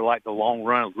 50-50 over to, like, the long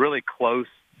run, really close,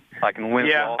 like in win?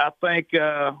 Yeah, I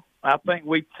think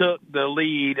we took the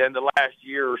lead in the last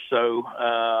year or so.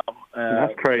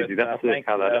 That's crazy. That's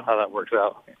how that works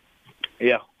out.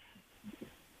 Yeah.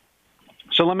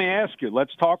 So let me ask you.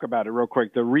 Let's talk about it real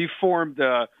quick. The reformed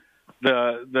the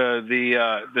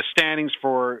standings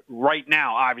for right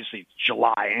now. Obviously, it's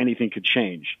July. Anything could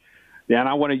change. Yeah,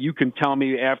 and you can tell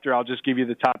me after. I'll just give you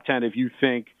the top 10 if you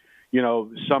think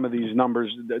some of these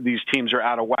numbers, these teams are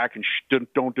out of whack and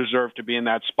don't deserve to be in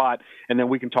that spot. And then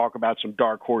we can talk about some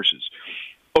dark horses.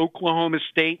 Oklahoma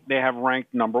State, they have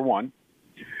ranked number 1.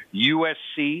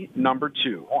 USC number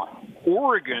 2.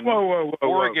 Oregon. Whoa.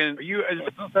 Oregon.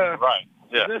 Right.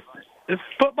 Yeah. This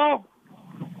football?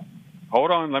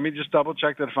 Hold on. Let me just double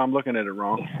check that if I'm looking at it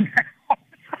wrong.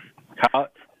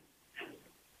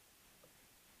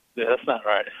 Yeah, that's not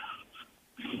right.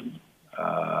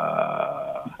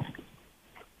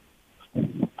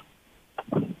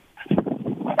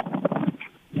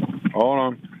 Hold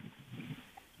on.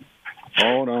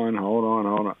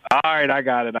 All right, I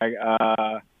got it.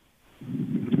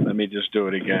 Let me just do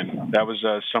it again. That was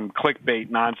some clickbait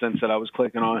nonsense that I was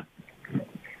clicking on.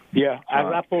 Yeah,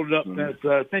 I pulled it up.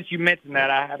 Since you mentioned that,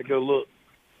 I had to go look.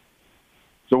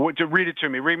 So to read it to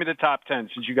me. Read me the top 10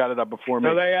 since you got it up before me.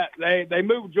 So they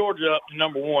moved Georgia up to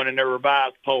number 1 in their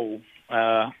revised poll.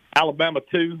 Alabama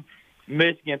 2,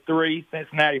 Michigan 3,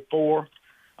 Cincinnati 4,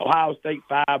 Ohio State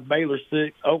 5, Baylor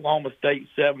 6, Oklahoma State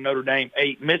 7, Notre Dame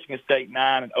 8, Michigan State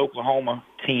 9, and Oklahoma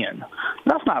 10.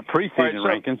 That's not preseason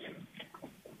rankings.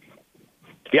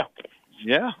 Yeah.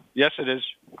 Yeah. Yes, it is.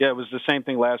 Yeah, it was the same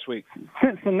thing last week.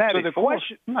 Cincinnati. So the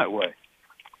question, no way.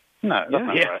 No, that's not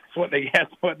right.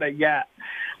 That's what they got.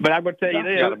 But I'm going to tell you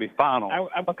this. Got to be final.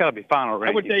 I've got to be final.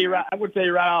 I would tell you right. I would tell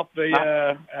you right off the.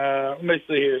 Let me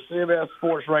see here. CBS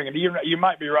Sports ranking. You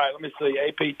might be right. Let me see.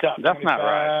 AP top 25. That's not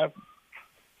right.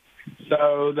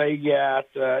 So they got.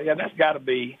 That's got to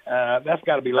be. That's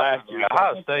got to be last year.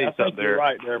 Ohio State's up there. You're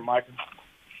right there, Micah.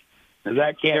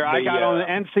 That can't Here, be. I got on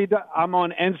I'm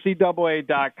on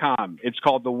NCAA.com. It's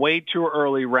called the Way Too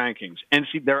Early Rankings.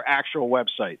 Their actual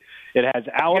website. It has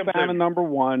Alabama number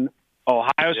 1,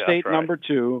 Ohio State number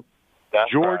 2,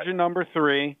 Georgia number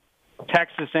 3,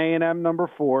 Texas A&M number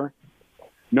 4,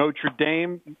 Notre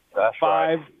Dame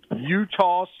 5,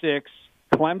 Utah 6,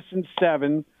 Clemson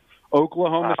 7,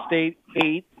 Oklahoma State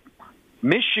 8,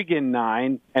 Michigan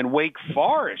 9, and Wake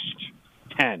Forest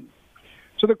 10.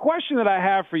 So the question that I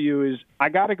have for you is, I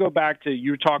got to go back to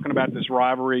you talking about this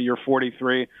rivalry. You're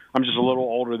 43. I'm just a little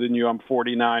older than you. I'm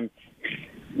 49.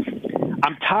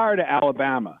 I'm tired of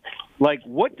Alabama. Like,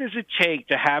 what does it take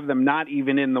to have them not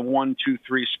even in the 1, 2,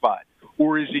 3 spot?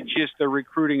 Or is it just their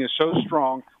recruiting is so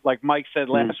strong, like Mike said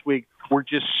last week, we're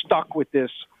just stuck with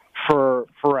this for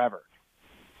forever?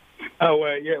 Oh,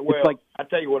 well, I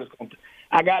tell you what it's going to take.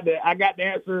 I got the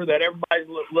answer that everybody's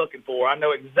looking for. I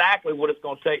know exactly what it's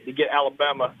going to take to get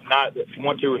Alabama not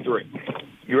 1, 2, or 3.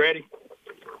 You ready?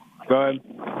 Go ahead.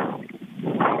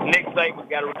 Nick Saban's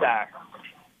got to retire.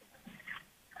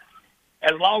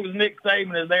 As long as Nick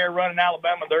Saban is there running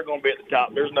Alabama, they're going to be at the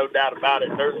top. There's no doubt about it.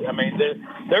 There's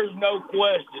no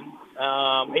question.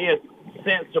 He has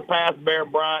since surpassed Bear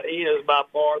Bryant. He is by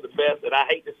far the best. And I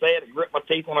hate to say it, I grit my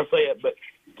teeth when I say it, but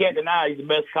can't deny he's the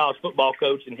best college football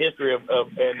coach in history of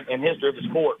history of the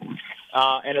sport.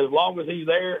 And as long as he's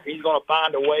there, he's going to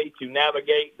find a way to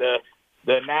navigate the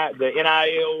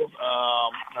NIL,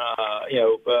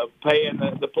 paying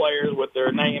the players with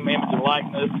their name, image, and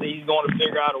likeness. He's going to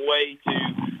figure out a way to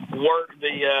work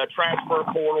the transfer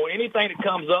portal. Anything that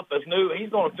comes up that's new, he's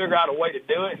going to figure out a way to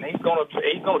do it, and he's going to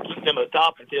keep them at the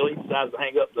top until he decides to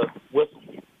hang up the whistle.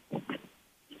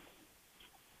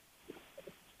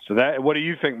 So what do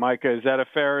you think, Micah? Is that a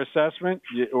fair assessment,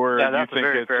 or yeah, do you that's think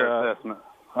a very fair assessment?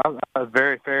 That's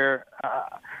very fair.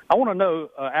 I want to know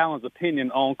Alan's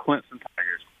opinion on Clemson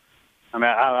Tigers. I mean,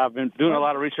 I've been doing a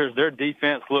lot of research. Their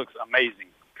defense looks amazing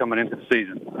coming into the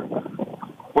season.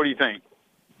 What do you think?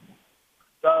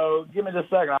 So give me just a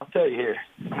second. I'll tell you here.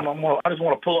 I just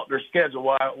want to pull up their schedule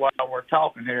while we're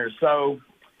talking here. So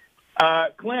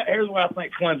here's what I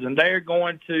think Clemson. They're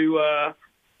going to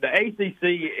the ACC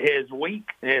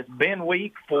has been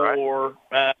weak for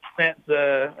since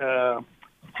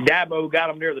Dabo got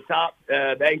them near the top.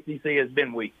 The ACC has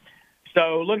been weak.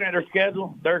 So looking at their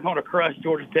schedule, they're going to crush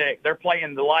Georgia Tech. They're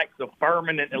playing the likes of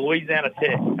Furman and Louisiana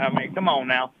Tech. I mean, come on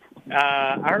now.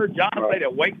 I heard John say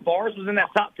that Wake Forest was in that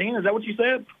top 10. Is that what you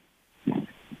said?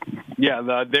 Yeah,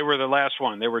 they were the last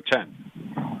one. They were 10.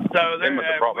 So they must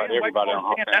have brought back everybody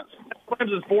on offense. That's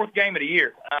Clemson's 4th game of the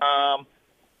year.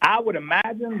 I would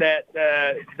imagine that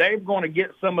they're going to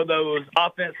get some of those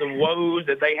offensive woes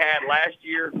that they had last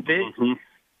year fixed.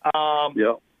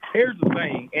 Yep. Here's the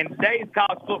thing. In today's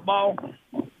college football,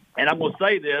 and I'm going to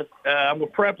say this, I'm going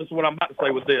to preface what I'm about to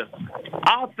say with this.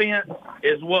 Offense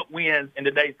is what wins in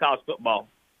today's college football.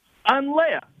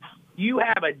 Unless you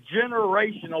have a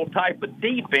generational type of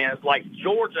defense like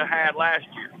Georgia had last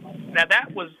year. Now, that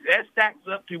stacks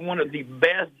up to one of the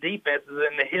best defenses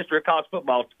in the history of college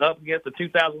football, up against the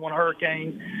 2001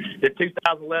 Hurricanes, the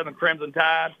 2011 Crimson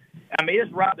Tide. I mean, it's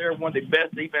right there, one of the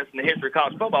best defenses in the history of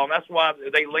college football, and that's why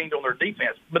they leaned on their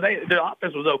defense. But their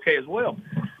offense was okay as well.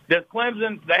 Does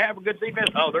Clemson, they have a good defense?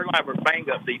 Oh, they're going to have a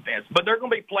bang-up defense. But they're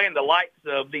going to be playing the likes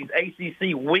of these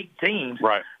ACC weak teams.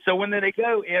 Right. So when they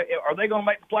go, are they going to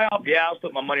make the playoff? Yeah, I'll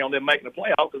put my money on them making the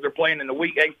playoff because they're playing in the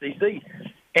weak ACC.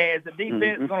 Is the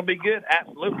defense going to be good?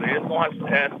 Absolutely. It's going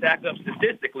to stack up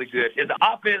statistically good. Is the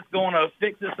offense going to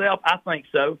fix itself? I think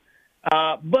so.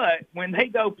 But when they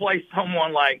go play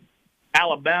someone like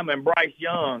Alabama and Bryce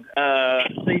Young,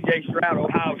 C.J. Stroud,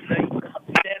 Ohio State,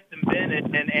 Stetson Bennett,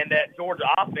 and that Georgia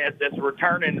offense that's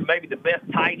returning maybe the best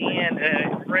tight end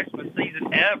freshman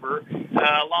season ever,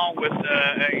 along with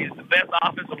the best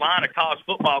offensive line of college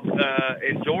football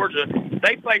in Georgia.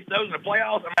 They face those in the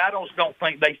playoffs. I mean, I don't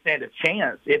think they stand a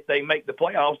chance if they make the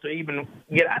playoffs to even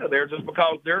get out of there, just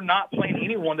because they're not playing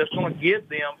anyone that's going to give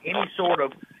them any sort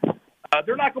of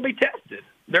they're not going to be tested.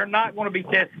 They're not going to be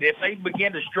tested. If they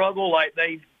begin to struggle like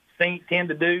they tend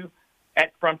to do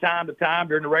from time to time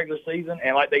during the regular season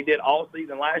and like they did all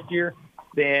season last year,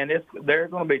 then they're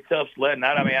going to be tough sledding.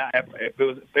 I mean, if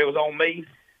it was on me,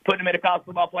 putting them in a college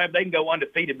football playoff, they can go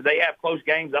undefeated, but they have close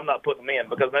games. I'm not putting them in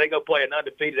because when they go play an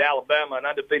undefeated Alabama, an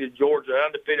undefeated Georgia, an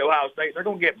undefeated Ohio State, they're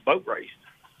going to get boat raced.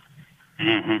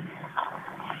 Mm-hmm.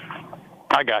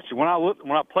 I got you. When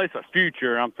I place a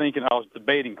future, I was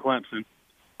debating Clemson.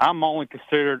 I'm only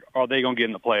considered, are they going to get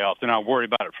in the playoffs? And I worry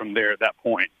about it from there at that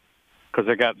point because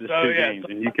they got just two games.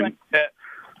 And you can.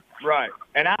 Right.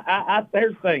 And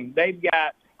here's the thing. They've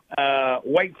got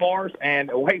Wake Forest, and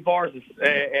Wake Forest is,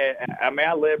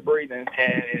 I live, breathe, and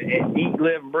eat,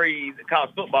 live, and breathe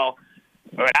college football.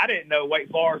 But I didn't know Wake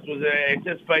Forest was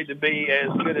anticipated to be as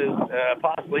good as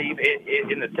possibly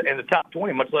in the top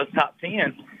 20, much less top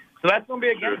 10. So that's going to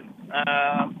be a game.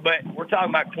 But we're talking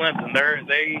about Clemson.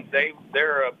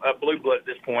 They're a blue blood at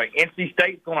this point. NC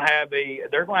State's going to have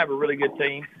a really good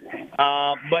team.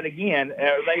 But again,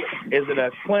 is it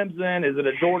a Clemson? Is it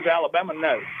a Georgia, Alabama?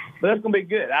 No. But that's going to be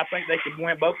good. I think they could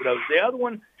win both of those. The other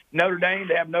one, Notre Dame.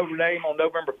 They have Notre Dame on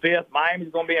November 5th.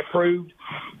 Miami's going to be improved.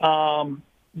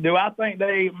 Do I think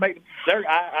they make?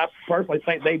 I personally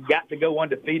think they've got to go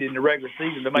undefeated in the regular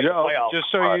season to make the playoffs.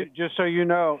 Just so you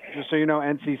know,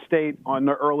 NC State on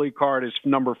the early card is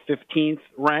number 15th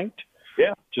ranked.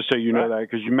 Yeah. Just so you know that,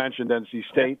 because you mentioned NC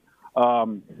State.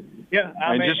 Yeah,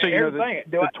 I mean, just so you know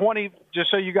the 20. Just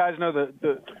so you guys know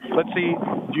let's see.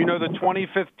 Do you know the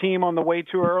 25th team on the way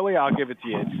too early? I'll give it to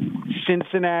you. It's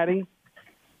Cincinnati.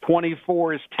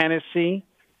 24 is Tennessee.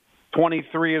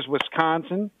 23 is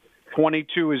Wisconsin.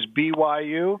 22 is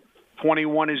BYU,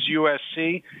 21 is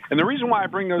USC. And the reason why I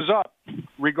bring those up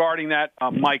regarding that,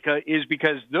 Micah, is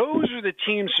because those are the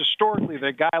teams historically that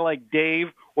a guy like Dave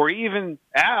or even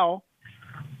Al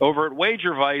over at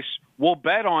Wager Vice will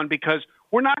bet on, because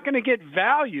we're not going to get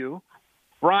value.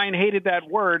 Brian hated that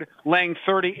word, laying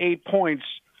 38 points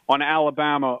on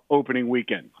Alabama opening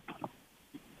weekend.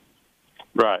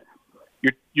 Right.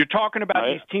 You're talking about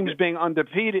these teams being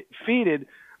undefeated,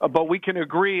 but we can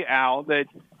agree, Al, that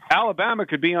Alabama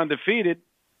could be undefeated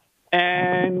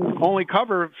and only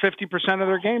cover 50% of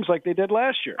their games like they did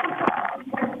last year.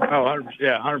 Oh,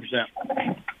 100%.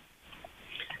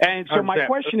 And so my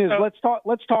question is,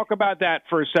 let's talk about that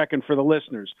for a second for the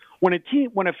listeners. When a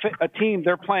team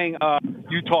they're playing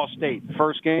Utah State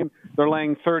first game, they're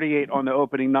laying 38 on the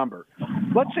opening number.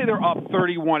 Let's say they're up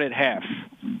 31 at half.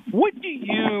 What do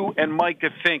you and Micah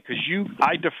think? Because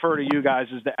I defer to you guys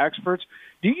as the experts.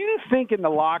 Do you think in the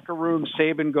locker room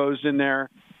Saban goes in there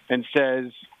and says,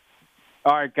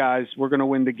 all right, guys, we're going to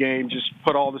win the game. Just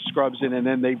put all the scrubs in, and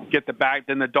then they get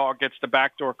then the dog gets the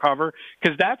backdoor cover?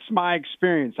 Because that's my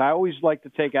experience. I always like to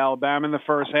take Alabama in the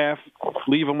first half,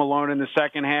 leave them alone in the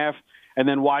second half, and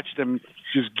then watch them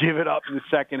just give it up in the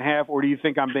second half. Or do you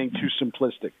think I'm being too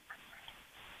simplistic?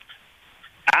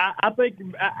 I think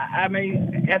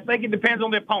it depends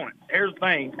on the opponent. Here's the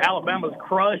thing. Alabama's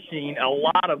crushing a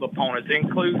lot of opponents,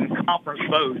 including conference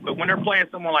foes. But when they're playing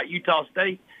someone like Utah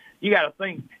State, you got to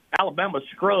think Alabama's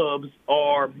scrubs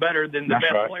are better than the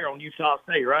best player on Utah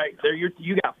State, right?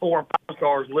 You got 4 and 5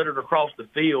 stars littered across the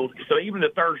field. So even the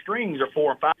third strings are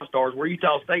 4 and 5 stars, where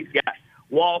Utah State's got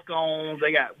walk-ons.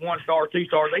 They got 1 star, 2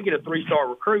 stars. They get a 3-star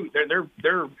recruit.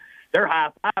 They're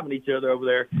high-fiving each other over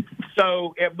there.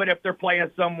 So, but if they're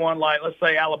playing someone like, let's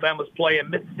say Alabama's playing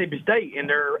Mississippi State and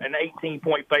they're an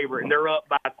 18-point favorite and they're up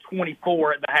by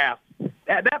 24 at the half,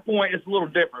 at that point it's a little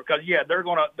different, because they're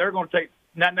gonna take,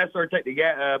 not necessarily take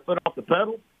the foot off the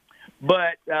pedal,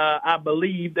 but I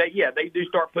believe that they do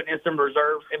start putting in some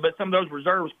reserves, but some of those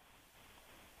reserves,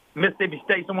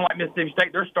 someone like Mississippi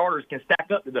State, their starters can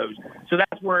stack up to those. So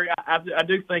that's where I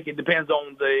do think it depends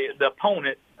on the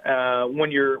opponent when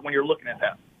you're looking at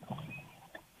that.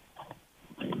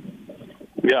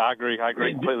 Yeah, I agree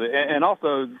completely. And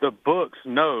also, the books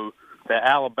know that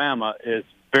Alabama is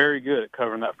very good at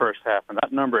covering that first half, and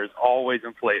that number is always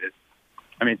inflated.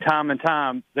 I mean, time and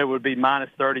time, there would be minus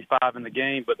 35 in the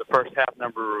game, but the first half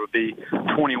number would be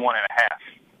 21 and a half.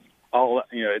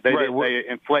 They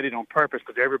inflate it on purpose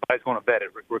because everybody's going to bet it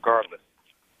regardless.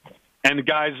 And the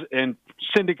guys and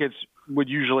syndicates would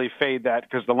usually fade that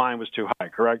because the line was too high,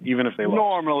 correct? Even if they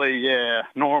lost.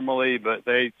 Normally, but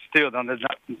they still don't.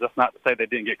 That's not to say they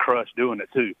didn't get crushed doing it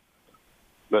too.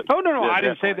 But no, I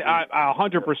didn't say that.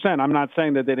 100%. I'm not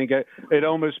saying that they didn't get it.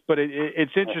 But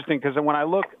it's interesting because when I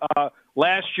look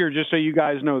last year, just so you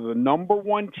guys know, the number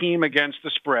one team against the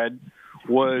spread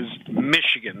was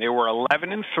Michigan. They were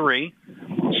 11-3,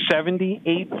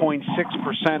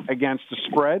 78.6% against the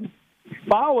spread,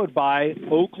 followed by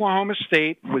Oklahoma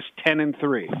State was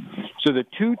 10-3. So the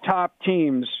two top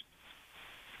teams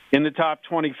in the top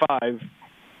 25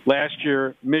 last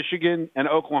year, Michigan and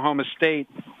Oklahoma State,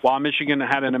 while Michigan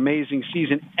had an amazing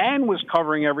season and was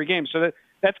covering every game. So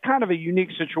that's kind of a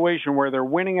unique situation where they're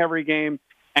winning every game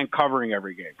and covering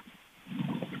every game.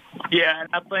 Yeah, and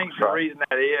I think the reason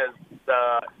that is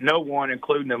no one,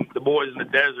 including the boys in the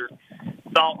desert,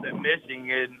 thought that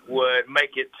Michigan would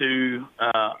make it to,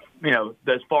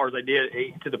 as far as they did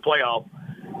to the playoff.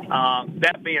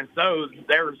 That being so,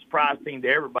 they were a surprise team to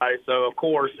everybody. So, of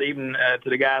course, even to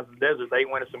the guys in the desert, they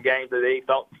went to some games that they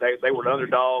thought they were the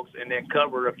underdogs and then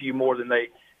covered a few more than they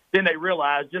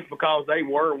realized, just because they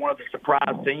were one of the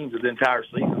surprise teams of the entire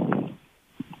season.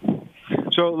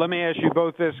 So let me ask you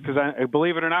both this, because I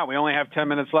believe it or not, we only have 10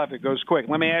 minutes left. It goes quick.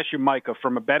 Let me ask you, Micah,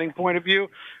 from a betting point of view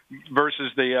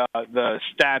versus the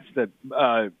stats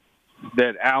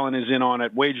that Alan is in on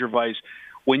at Wager Vice.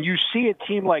 When you see a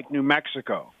team like New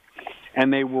Mexico,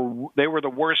 and they were the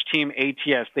worst team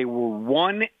ATS, they were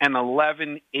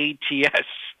 1-11 ATS.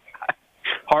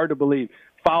 Hard to believe.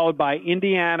 Followed by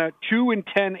Indiana,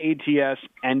 2-10 ATS,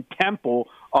 and Temple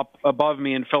up above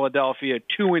me in Philadelphia,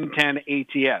 2-10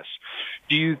 ATS.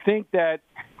 Do you think that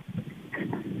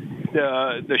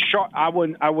the sharp? I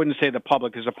wouldn't say the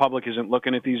public, because the public isn't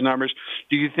looking at these numbers.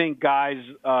 Do you think guys,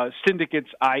 syndicates,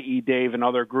 i.e. Dave and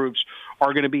other groups,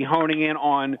 are going to be honing in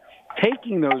on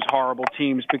taking those horrible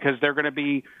teams because they're going to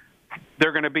be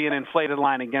an inflated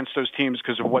line against those teams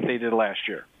because of what they did last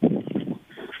year?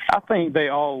 I think they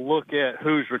all look at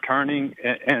who's returning,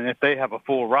 and if they have a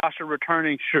full roster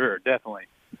returning, sure, definitely.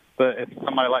 But if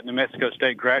somebody like New Mexico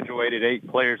State graduated 8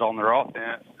 players on their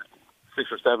offense, 6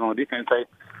 or 7 on defense, I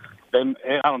don't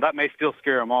know, that may still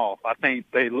scare them off. I think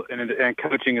and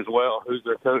coaching as well. Who's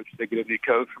their coach? They get a new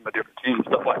coach from a different team,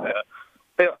 stuff like that.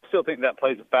 I still think that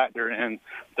plays a factor in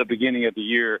the beginning of the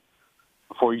year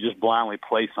before you just blindly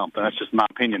play something. That's just my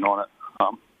opinion on it.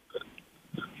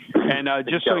 And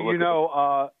just so you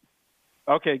know,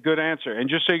 okay, good answer. And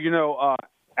just so you know,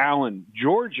 Alan,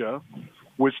 Georgia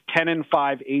was 10-5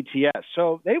 ATS,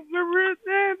 so they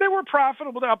were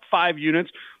profitable, up 5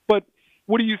 units. But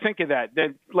what do you think of that?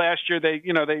 That last year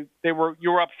you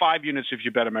were up 5 units if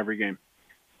you bet them every game.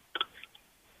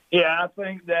 Yeah, I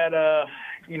think that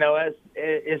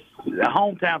it's a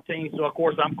hometown team, so of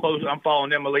course I'm following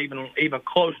them even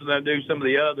closer than I do some of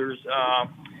the others,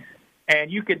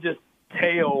 and you could just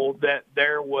tell that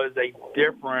there was a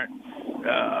difference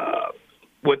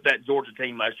with that Georgia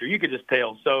team last year. You could just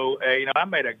tell. So, I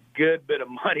made a good bit of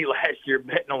money last year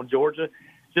betting on Georgia,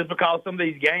 just because some of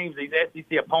these games, these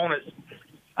SEC opponents,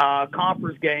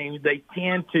 conference games, they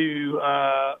tend to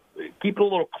keep it a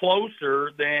little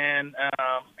closer than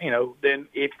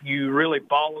if you really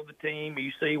follow the team,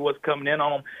 you see what's coming in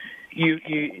on them.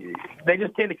 They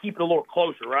just tend to keep it a little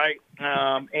closer, right?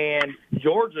 And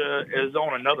Georgia is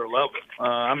on another level.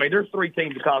 There's 3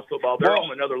 teams in college football. They're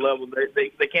on another level.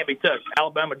 They can't be touched.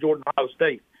 Alabama, Georgia, Ohio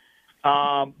State.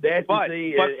 The SEC.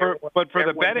 But for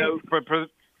the betting,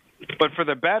 but for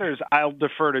the bettors, I'll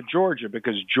defer to Georgia,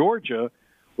 because Georgia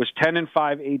was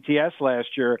 10-5 ATS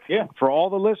last year. Yeah. For all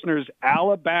the listeners,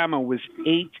 Alabama was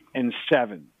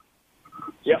 8-7.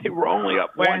 Yeah. They were only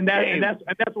up one game. And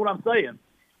that's what I'm saying.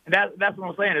 And that's what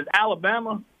I'm saying is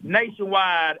Alabama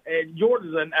nationwide, and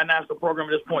Georgia's a national program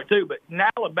at this point too. But in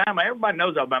Alabama, everybody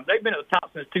knows Alabama. They've been at the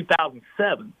top since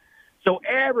 2007. So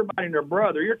everybody and their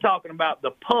brother, you're talking about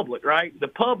the public, right? The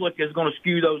public is going to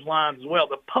skew those lines as well.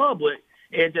 The public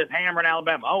is just hammering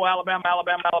Alabama. Oh, Alabama,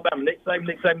 Nick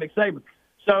Saban.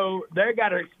 So they've got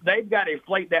to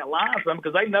inflate that line some,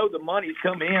 because they know the money's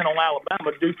coming in on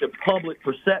Alabama due to public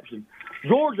perception.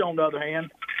 Georgia, on the other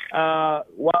hand,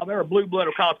 while they're a blue blood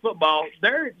of college football,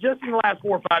 they're just in the last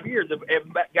 4 or 5 years have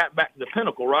got back to the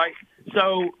pinnacle, right?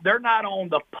 So they're not on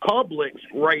the public's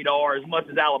radar as much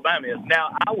as Alabama is.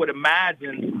 Now, I would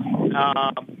imagine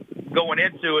going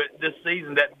into it this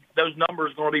season that those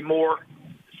numbers are going to be more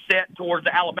set towards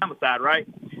the Alabama side, right?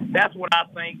 That's what I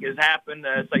think has happened,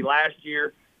 say, last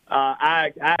year.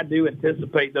 I do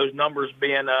anticipate those numbers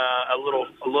being a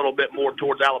little bit more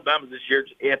towards Alabama this year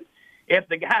if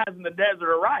the guys in the desert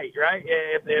are right?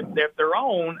 If they're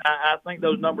on, I think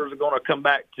those numbers are going to come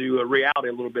back to reality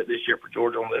a little bit this year for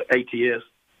Georgia on the ATS.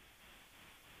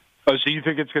 Oh, so you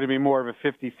think it's going to be more of a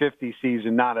 50-50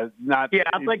 season, not? Yeah,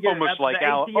 I think almost like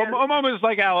almost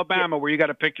like Alabama, where you got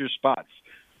to pick your spots.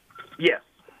 Yes.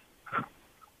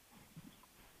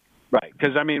 Right,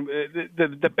 because,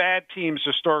 the bad teams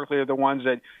historically are the ones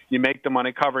that you make the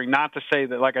money covering. Not to say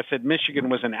that, like I said, Michigan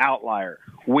was an outlier.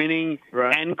 Winning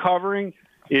and covering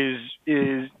is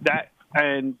that,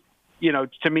 and,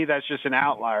 to me, that's just an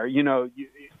outlier.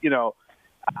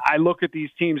 I look at these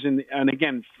teams, and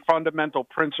again, fundamental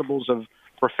principles of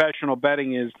professional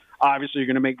betting is obviously you're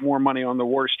going to make more money on the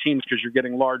worst teams because you're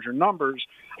getting larger numbers.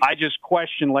 I just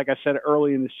question, like I said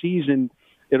early in the season,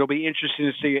 it'll be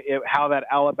interesting to see how that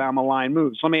Alabama line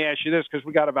moves. Let me ask you this, because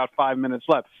we got about 5 minutes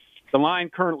left. The line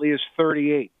currently is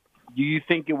 38. Do you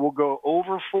think it will go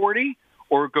over 40,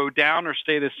 or go down or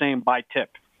stay the same by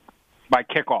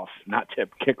kickoff, not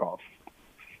tip, kickoff.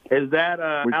 Is that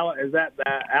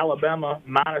Alabama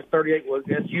minus 38 was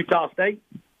against Utah State?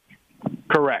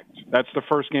 Correct. That's the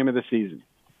first game of the season.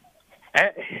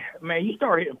 Man, you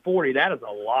start hitting 40. That is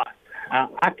a lot.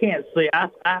 I can't see. I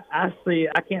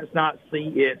can't not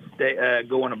see it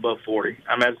going above 40.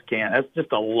 I mean, I just can't. That's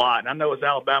just a lot. And I know it's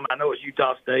Alabama. I know it's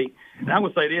Utah State. And I'm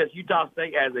going to say this: Utah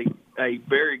State has a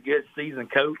very good seasoned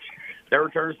coach. They're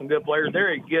returning some good players.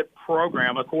 They're a good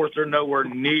program. Of course, they're nowhere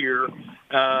near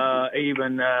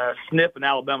even sniffing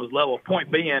Alabama's level.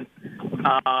 Point being,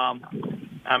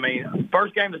 I mean,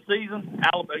 first game of the season,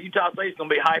 Utah State's going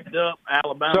to be hyped up.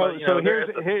 Alabama.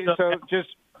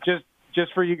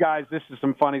 Just for you guys, this is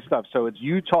some funny stuff. So it's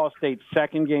Utah State's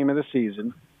second game of the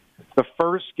season. The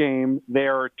first game,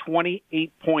 they're a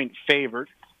 28-point favorite.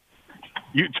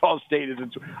 Utah State is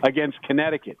against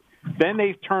Connecticut. Then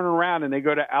they turn around and they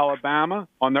go to Alabama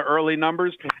on the early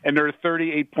numbers, and they're a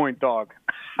 38-point dog.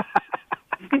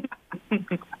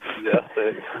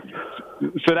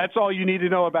 So that's all you need to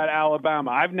know about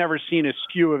Alabama. I've never seen a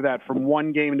skew of that from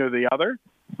one game to the other.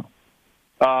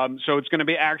 So it's going to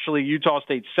be actually Utah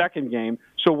State's second game.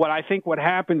 So what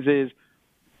happens is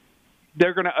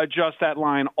they're going to adjust that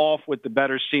line off with the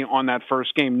better seat on that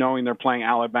first game, knowing they're playing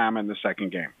Alabama in the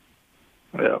second game.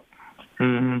 Yeah.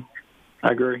 Mm-hmm.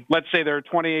 I agree. Let's say they're a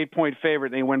 28-point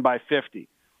favorite and they win by 50.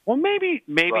 Well, maybe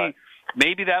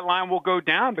that line will go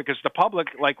down because the public,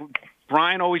 like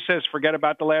Brian always says, forget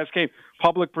about the last game.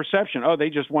 Public perception,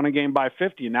 they just won a game by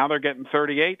 50, and now they're getting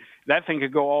 38. That thing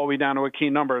could go all the way down to a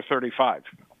key number of 35.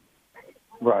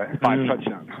 Right. 5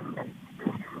 touchdowns.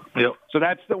 Yep. So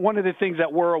that's one of the things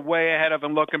that we're way ahead of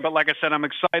and looking. But like I said, I'm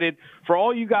excited. For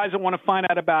all you guys that want to find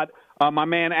out about my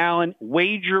man Alan,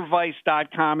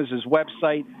 wagervice.com is his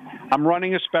website. I'm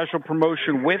running a special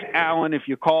promotion with Alan. If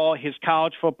you call, his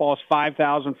college football is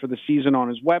 $5,000 for the season on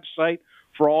his website.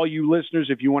 For all you listeners,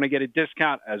 if you want to get a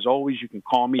discount, as always, you can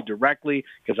call me directly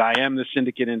because I am the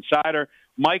Syndicate Insider.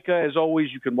 Micah, as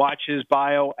always, you can watch his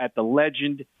bio at the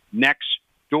Legend Next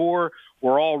Door.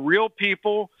 We're all real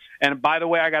people. And by the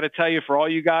way, I got to tell you, for all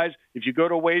you guys, if you go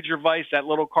to Wager Vice, that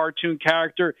little cartoon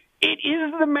character, it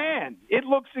is the man. It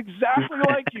looks exactly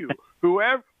like you.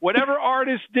 Whatever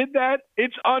artist did that,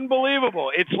 it's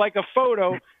unbelievable. It's like a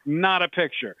photo, not a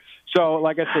picture. So,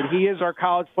 like I said, he is our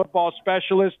college football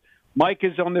specialist. Mike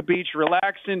is on the beach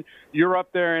relaxing. You're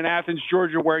up there in Athens,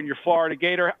 Georgia, wearing your Florida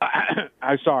Gator.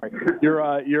 I'm sorry,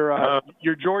 your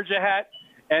Georgia hat.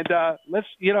 And let's,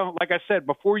 like I said,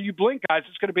 before you blink, guys,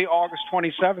 it's going to be August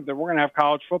 27th, and we're going to have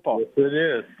college football. Yes, it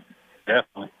is.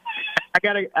 Definitely. I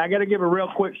gotta give a real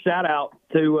quick shout out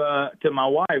to my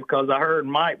wife because I heard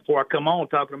Mike before I come on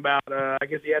talking about I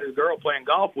guess he had his girl playing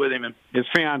golf with him and his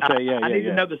fiance. I need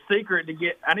to know the secret to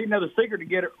get my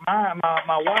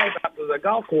wife out to the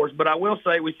golf course. But I will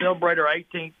say we celebrate our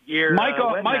 18th year.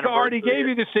 Micah already gave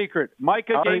you the secret.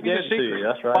 Micah gave you the secret.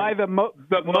 That's right. Buy the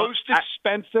most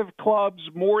expensive clubs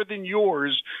more than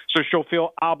yours, so she'll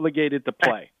feel obligated to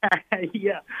play.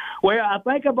 Yeah. Well, I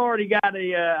think I've already got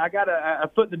a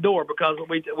foot in the door because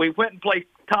we went and played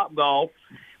Top Golf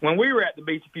when we were at the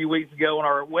beach a few weeks ago on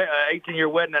our 18-year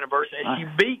wedding anniversary, and she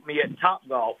beat me at Top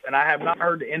Golf, and I have not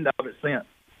heard the end of it since.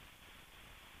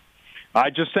 I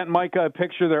just sent Micah a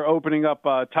picture. They're opening up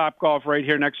Top Golf right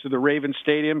here next to the Raven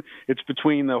Stadium. It's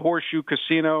between the Horseshoe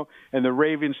Casino and the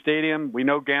Raven Stadium. We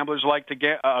know gamblers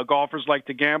golfers like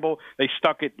to gamble. They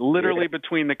stuck it literally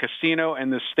between the casino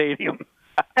and the stadium.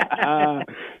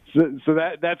 So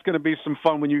that's going to be some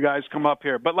fun when you guys come up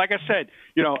here. But like I said,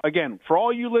 again, for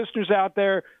all you listeners out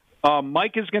there,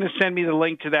 Mike is going to send me the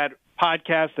link to that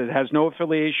podcast that has no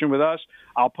affiliation with us.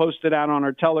 I'll post it out on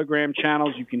our Telegram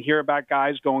channels. You can hear about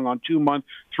guys going on 2-month,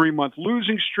 3-month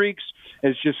losing streaks.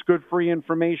 It's just good free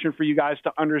information for you guys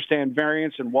to understand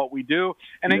variance and what we do.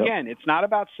 And again, it's not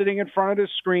about sitting in front of the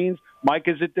screens. Mike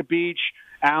is at the beach.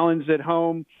 Alan's at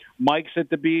home. Mike's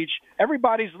at the beach.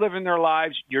 Everybody's living their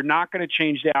lives. You're not going to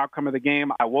change the outcome of the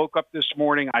game. I woke up this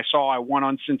morning. I saw I won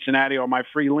on Cincinnati on my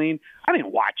free lean. I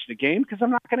didn't watch the game because I'm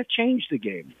not going to change the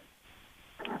game.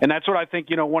 And that's what I think,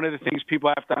 one of the things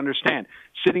people have to understand.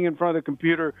 Sitting in front of the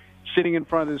computer, sitting in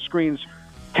front of the screens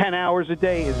 10 hours a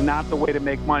day is not the way to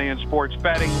make money in sports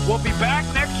betting. We'll be back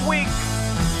next week.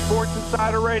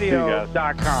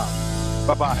 SportsInsiderRadio.com.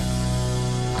 Bye-bye.